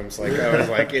these rooms. Like I was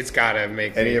like, it's gotta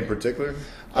make any me. in particular?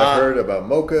 I heard about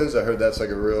mochas. I heard that's like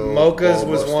a real Mochas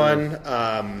was ball-buster.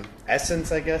 one.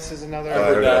 Essence, I guess, is another. I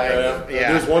heard that.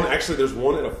 Yeah. There's one. Actually, there's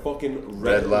one at a fucking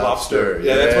Red Lobster.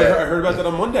 Yeah, that's what I heard about that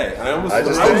on Monday. I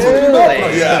just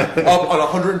did. Up on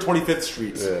 125th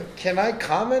Street. Yeah. Can I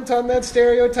comment on that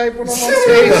stereotype when I'm on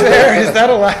stage? There is that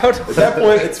allowed? At that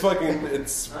point, it's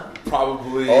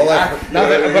probably.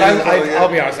 I'll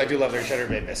be honest. I do love their cheddar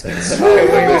bay biscuits.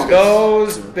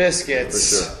 Those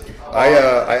biscuits. For sure.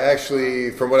 I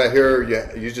actually, from what I hear,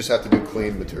 you just have to do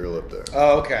clean material up there.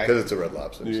 Oh, okay. Because it's a Red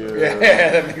Lobster. So. Yeah,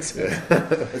 that makes sense.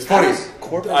 It's funny.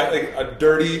 Like a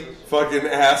dirty fucking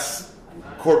ass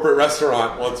corporate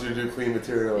restaurant wants you to do clean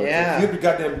material. Yeah. Clean up your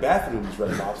goddamn bathrooms,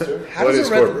 Red Lobster. How does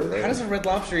a Red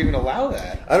Lobster even allow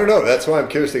that? I don't know. That's why I'm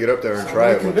curious to get up there and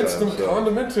try it one Convince time. them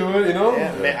condiment to it, you know?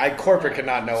 Yeah, man, corporate could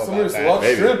not know Somebody about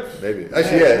that. loves Maybe.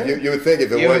 Actually, you would think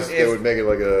if it was, they would make it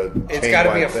like a. It's got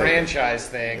to be a thing. franchise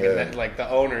thing, and then like the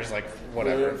owners, like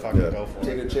whatever, fucking go for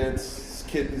Take it. a chance.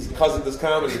 His cousin does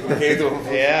comedy. He came to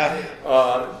him. Yeah.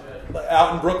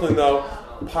 Out in Brooklyn, though,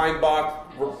 Pine Box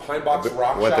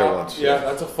Rock Went Shop. there once. Yeah,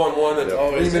 that's a fun one. That's a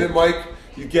 3-minute mic.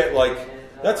 You get like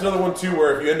that's another one too,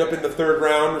 where if you end up in the third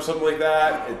round or something like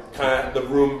that, it kind of the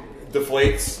room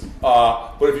deflates.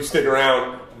 But if you stick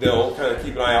around, they'll kind of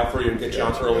keep an eye out for you and get you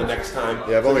on early next time.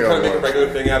 Yeah, I've only kind of got make a one. regular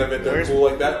thing out of it. They're cool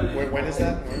like that. When is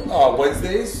that?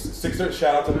 Wednesdays, 6:30.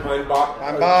 Shout out to Pine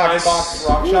Box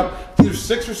Rock Shop. Either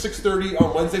 6 or 6:30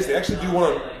 on Wednesdays. They actually do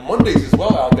one on Mondays as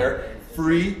well out there.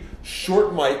 Free,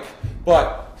 short mic.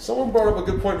 But someone brought up a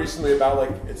good point recently about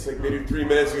like it's like maybe 3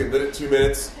 minutes. You can lit it 2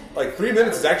 minutes. Like 3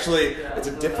 minutes is actually it's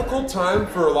a difficult time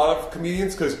for a lot of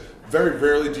comedians because very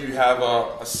rarely do you have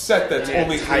a set that's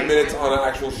only 3 minutes on an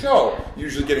actual show. You're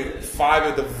usually getting 5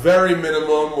 at the very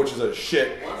minimum, which is a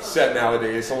shit set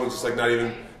nowadays. Someone's just like not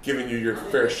even giving you your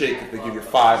fair shake if they give you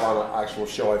 5 on an actual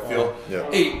show, I feel.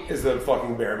 8 is the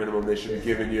fucking bare minimum they should be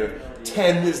giving you.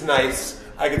 10 is nice.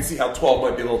 I can see how 12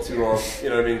 might be a little too long, you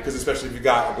know what I mean? Because especially if you've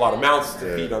got a lot of mouths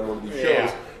to feed on one of these shows,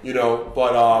 you know.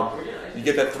 But you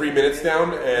get that 3 minutes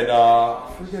down, and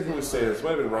I forget who was saying this. It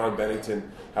might have been Ron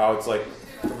Bennington, how it's like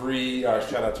 3,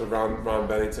 shout out to Ron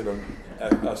Bennington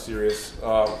on Sirius.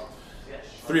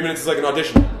 3 minutes is like an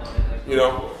audition, you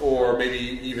know, or maybe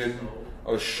even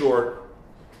a short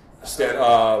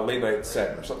late night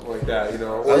set or something like that, you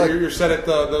know. Or your set at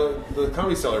the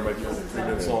Comedy Cellar might be only 3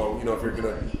 minutes long, you know, if you're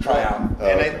going to try out.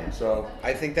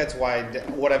 I think that's why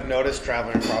what I've noticed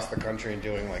traveling across the country and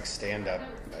doing like stand-up,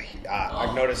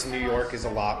 I've noticed New York is a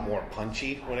lot more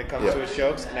punchy when it comes to his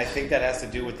jokes, and I think that has to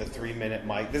do with the 3-minute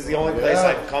mic. This is the only place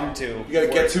I've come to. You got to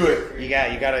get to it. You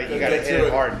gotta hit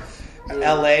it hard.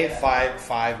 LA,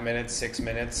 5 minutes, 6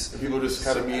 minutes. People just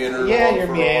kind of meander. Yeah,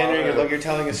 you're meandering. You're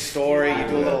telling a story. You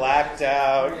do a little act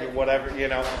out. Whatever, you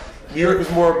know. New York is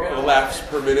more of a laughs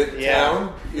per minute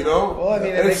town, you know. Well, I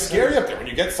mean, and it's scary up there when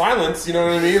you get silence. You know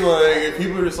what I mean? Like if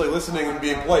people are just like listening and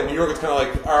being polite. New York is kind of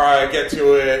like, all right, get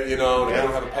to it. You know, and you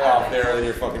don't have a payoff there, and then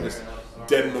you're fucking just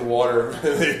dead in the water.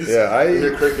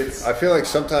 You're crickets. I feel like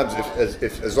sometimes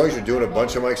if as long as you're doing a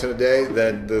bunch of mics in a day,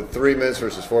 then the 3 minutes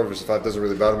versus 4 versus 5 doesn't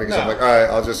really bother me because I'm like, all right,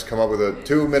 I'll just come up with a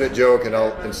 2-minute joke, and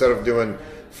I'll instead of doing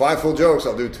 5 full jokes,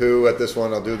 I'll do 2 at this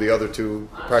one. I'll do the other 2,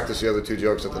 practice the other 2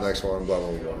 jokes at the next one. Blah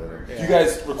blah blah. Do you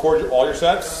guys record all your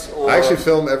sets? Or? I actually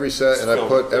film every set, and I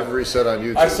put every set on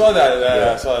YouTube. I saw that.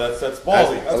 I saw that. That's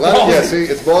ballsy. See,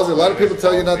 it's ballsy. A lot of people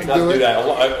tell you not to do it.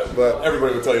 But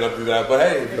everybody would tell you not to do that. But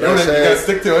hey, if you're doing it, you gotta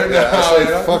stick to it. Yeah, I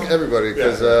say fuck everybody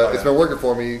because it's been working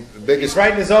for me. He's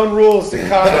writing his own rules in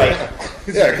comedy.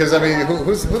 Yeah, because I mean,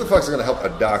 who the fuck's going to help a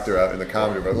doctor out in the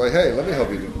comedy? But like, hey, let me help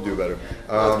you do better.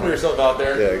 Let's put yourself out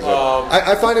there. Yeah,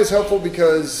 exactly. I find it's helpful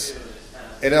because,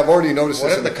 and I've already noticed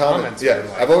this in the comments. Yeah,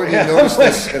 I've already noticed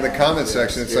this in the comment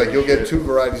section. It's like you'll get two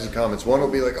varieties of comments. One will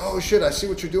be like, "Oh shit, I see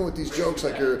what you're doing with these jokes.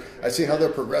 Like I see how they're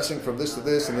progressing from this to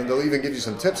this," and then they'll even give you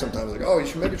some tips sometimes. Like, "Oh, you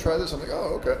should maybe try this." I'm like,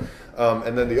 "Oh, okay."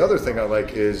 And then the other thing I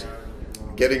like is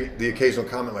getting the occasional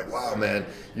comment like, "Wow, man,"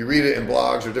 you read it in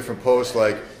blogs or different posts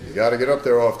like, "You got to get up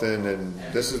there often, and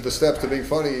this is the steps to being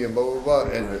funny," and blah blah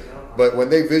blah. But when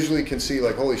they visually can see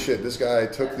like, "Holy shit, this guy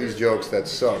took these jokes that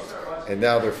sucked and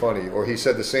now they're funny," or he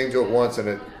said the same joke once and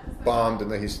it bombed,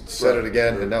 and then he said it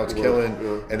again and now it's killing,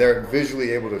 and they're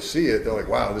visually able to see it, they're like,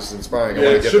 "Wow, this is inspiring." Yeah,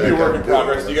 it should be a work in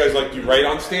progress. Do you guys do you write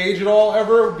on stage at all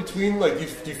ever? Between do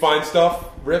you find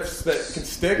stuff, riffs that can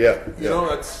stick? Yeah, you know,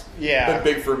 that's been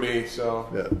big for me. So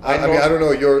yeah, I mean, I don't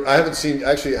know. I haven't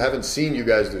seen you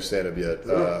guys do stand up yet.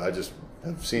 I just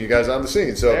have seen you guys on the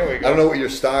scene, so I don't know what your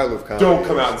style of comedy. Don't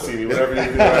come out and see me. Whatever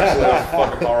you do, actually, that's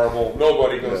fucking horrible.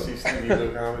 Nobody goes see Stevie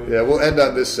do comedy. Yeah, we'll end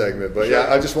on this segment, but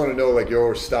I just want to know like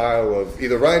your style of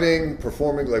either writing,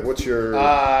 performing. Like, what's your?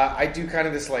 I do kind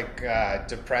of this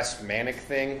depressed manic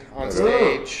thing on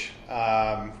stage.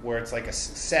 Where it's like a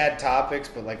sad topics,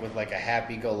 but like with like a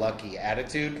happy-go-lucky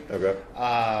attitude. Okay.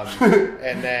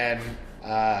 And then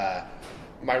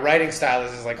my writing style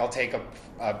is like I'll take a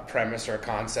premise or a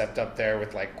concept up there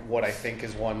with like what I think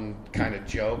is one kind of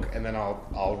joke, and then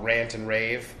I'll rant and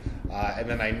rave, and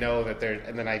then I know that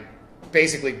and then I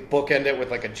basically bookend it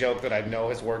with like a joke that I know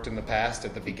has worked in the past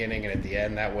at the beginning and at the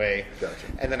end that way. Gotcha.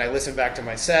 And then I listen back to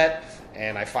my set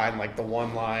and I find like the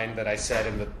one line that I said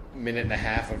in the minute and a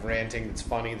half of ranting that's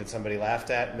funny that somebody laughed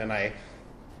at, and then I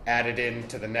add it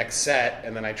into the next set,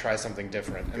 and then I try something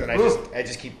different, and then I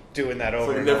just keep doing that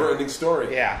over. It's like a never-ending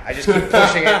story. Yeah, I just keep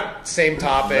pushing it, same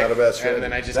topic, Not a bad strategy. and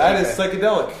then I just that is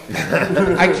psychedelic.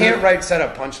 I can't write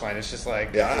setup punchline. It's just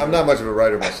like I'm not much of a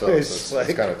writer myself, It's so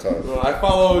it's kind of tough. I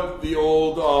followed the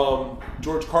old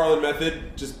George Carlin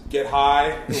method: just get high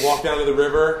and walk down to the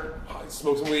river,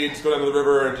 smoke some weed, just go down to the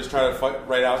river, and just try to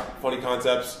write out funny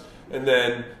concepts. And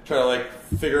then try to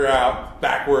figure out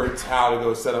backwards how to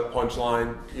go set up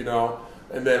punchline, you know,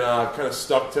 and then kind of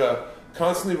stuck to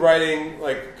constantly writing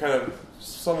kind of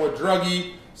somewhat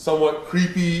druggy, somewhat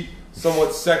creepy,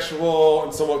 somewhat sexual,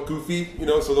 and somewhat goofy, you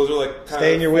know. So those are kind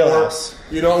stay of in your wheelhouse.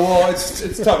 You know, well,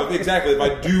 it's tough. Exactly. If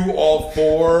I do all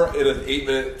four in an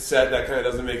 8-minute set, that kind of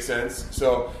doesn't make sense.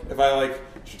 So if I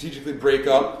strategically break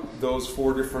up those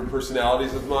 4 different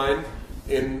personalities of mine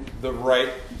in the right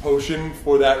potion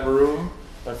for that room,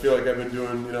 I feel like I've been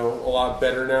doing a lot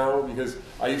better now, because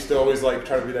I used to always try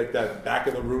to be like that back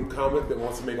of the room comic that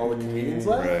wants to make all the comedians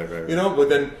laugh, right. you know. But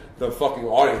then the fucking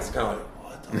audience is kind of like,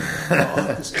 what the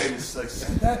fuck? This guy just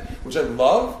said that, which I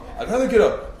love. I'd rather get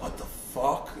a what the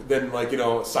fuck than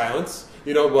silence,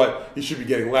 you know. But he should be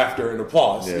getting laughter and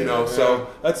applause, you know. Yeah. So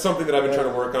that's something that I've been trying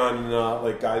to work on.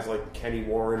 And guys like Kenny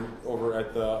Warren over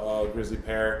at the Grizzly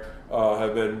Pear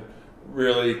have been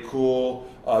really cool.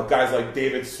 Guys like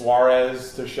David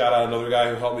Suarez, to shout out another guy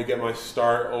who helped me get my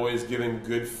start, always giving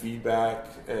good feedback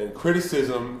and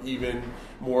criticism, even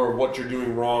more of what you're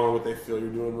doing wrong or what they feel you're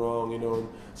doing wrong, you know. And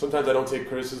sometimes I don't take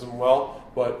criticism well,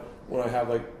 but when I have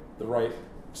the right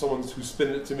someone who's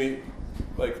spinning it to me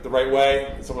the right way,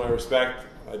 and someone I respect,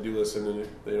 I do listen, and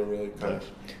they don't really kind of...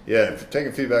 Yeah,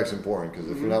 taking feedback is important, because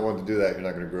if you're not willing to do that, you're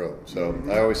not going to grow. So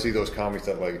I always see those comics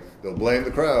that they'll blame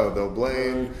the crowd, they'll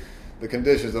blame the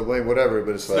conditions, they'll blame whatever,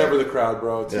 but it's never the crowd,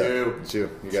 bro. It's you. It's you.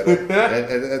 You got to,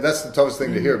 and that's the toughest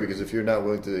thing to hear, because if you're not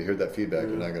willing to hear that feedback,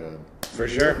 you're not going to... For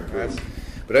sure.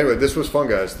 But anyway, this was fun,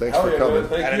 guys. Thanks for coming.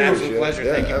 Thank you. An absolute pleasure.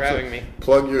 Thank you for having me.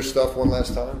 Plug your stuff one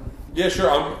last time. Yeah, sure.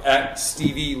 I'm at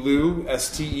Stevie Lew,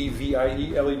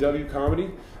 STEVIELEW comedy.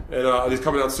 And are these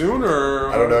coming out soon, or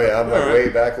I don't know. Yeah, I'm way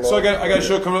back. So I got a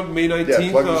show coming up May 19th.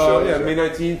 Yeah, plug your show, May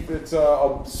 19th. It's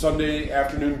a Sunday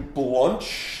afternoon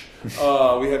brunch.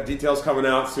 We have details coming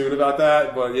out soon about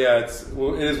that, but yeah, it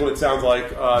is what it sounds like.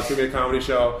 It's gonna be a comedy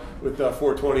show with a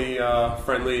 420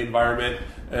 friendly environment.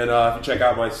 And if you check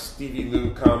out my Stevie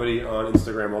Lew comedy on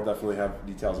Instagram, I'll definitely have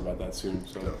details about that soon.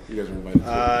 So you guys are invited.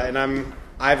 And I'm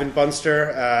Ivan Bunster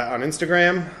on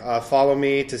Instagram. Follow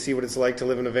me to see what it's like to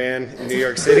live in a van in New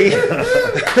York City.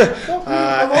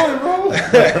 I'm on it, bro.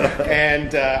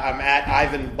 And I'm at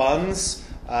Ivan Buns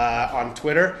on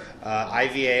Twitter,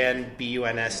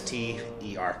 IVANBUNSTER.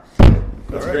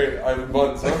 That's great. Ivan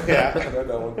Buns, huh? Yeah. I got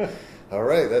that one. All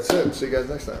right, that's it. See you guys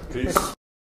next time. Peace.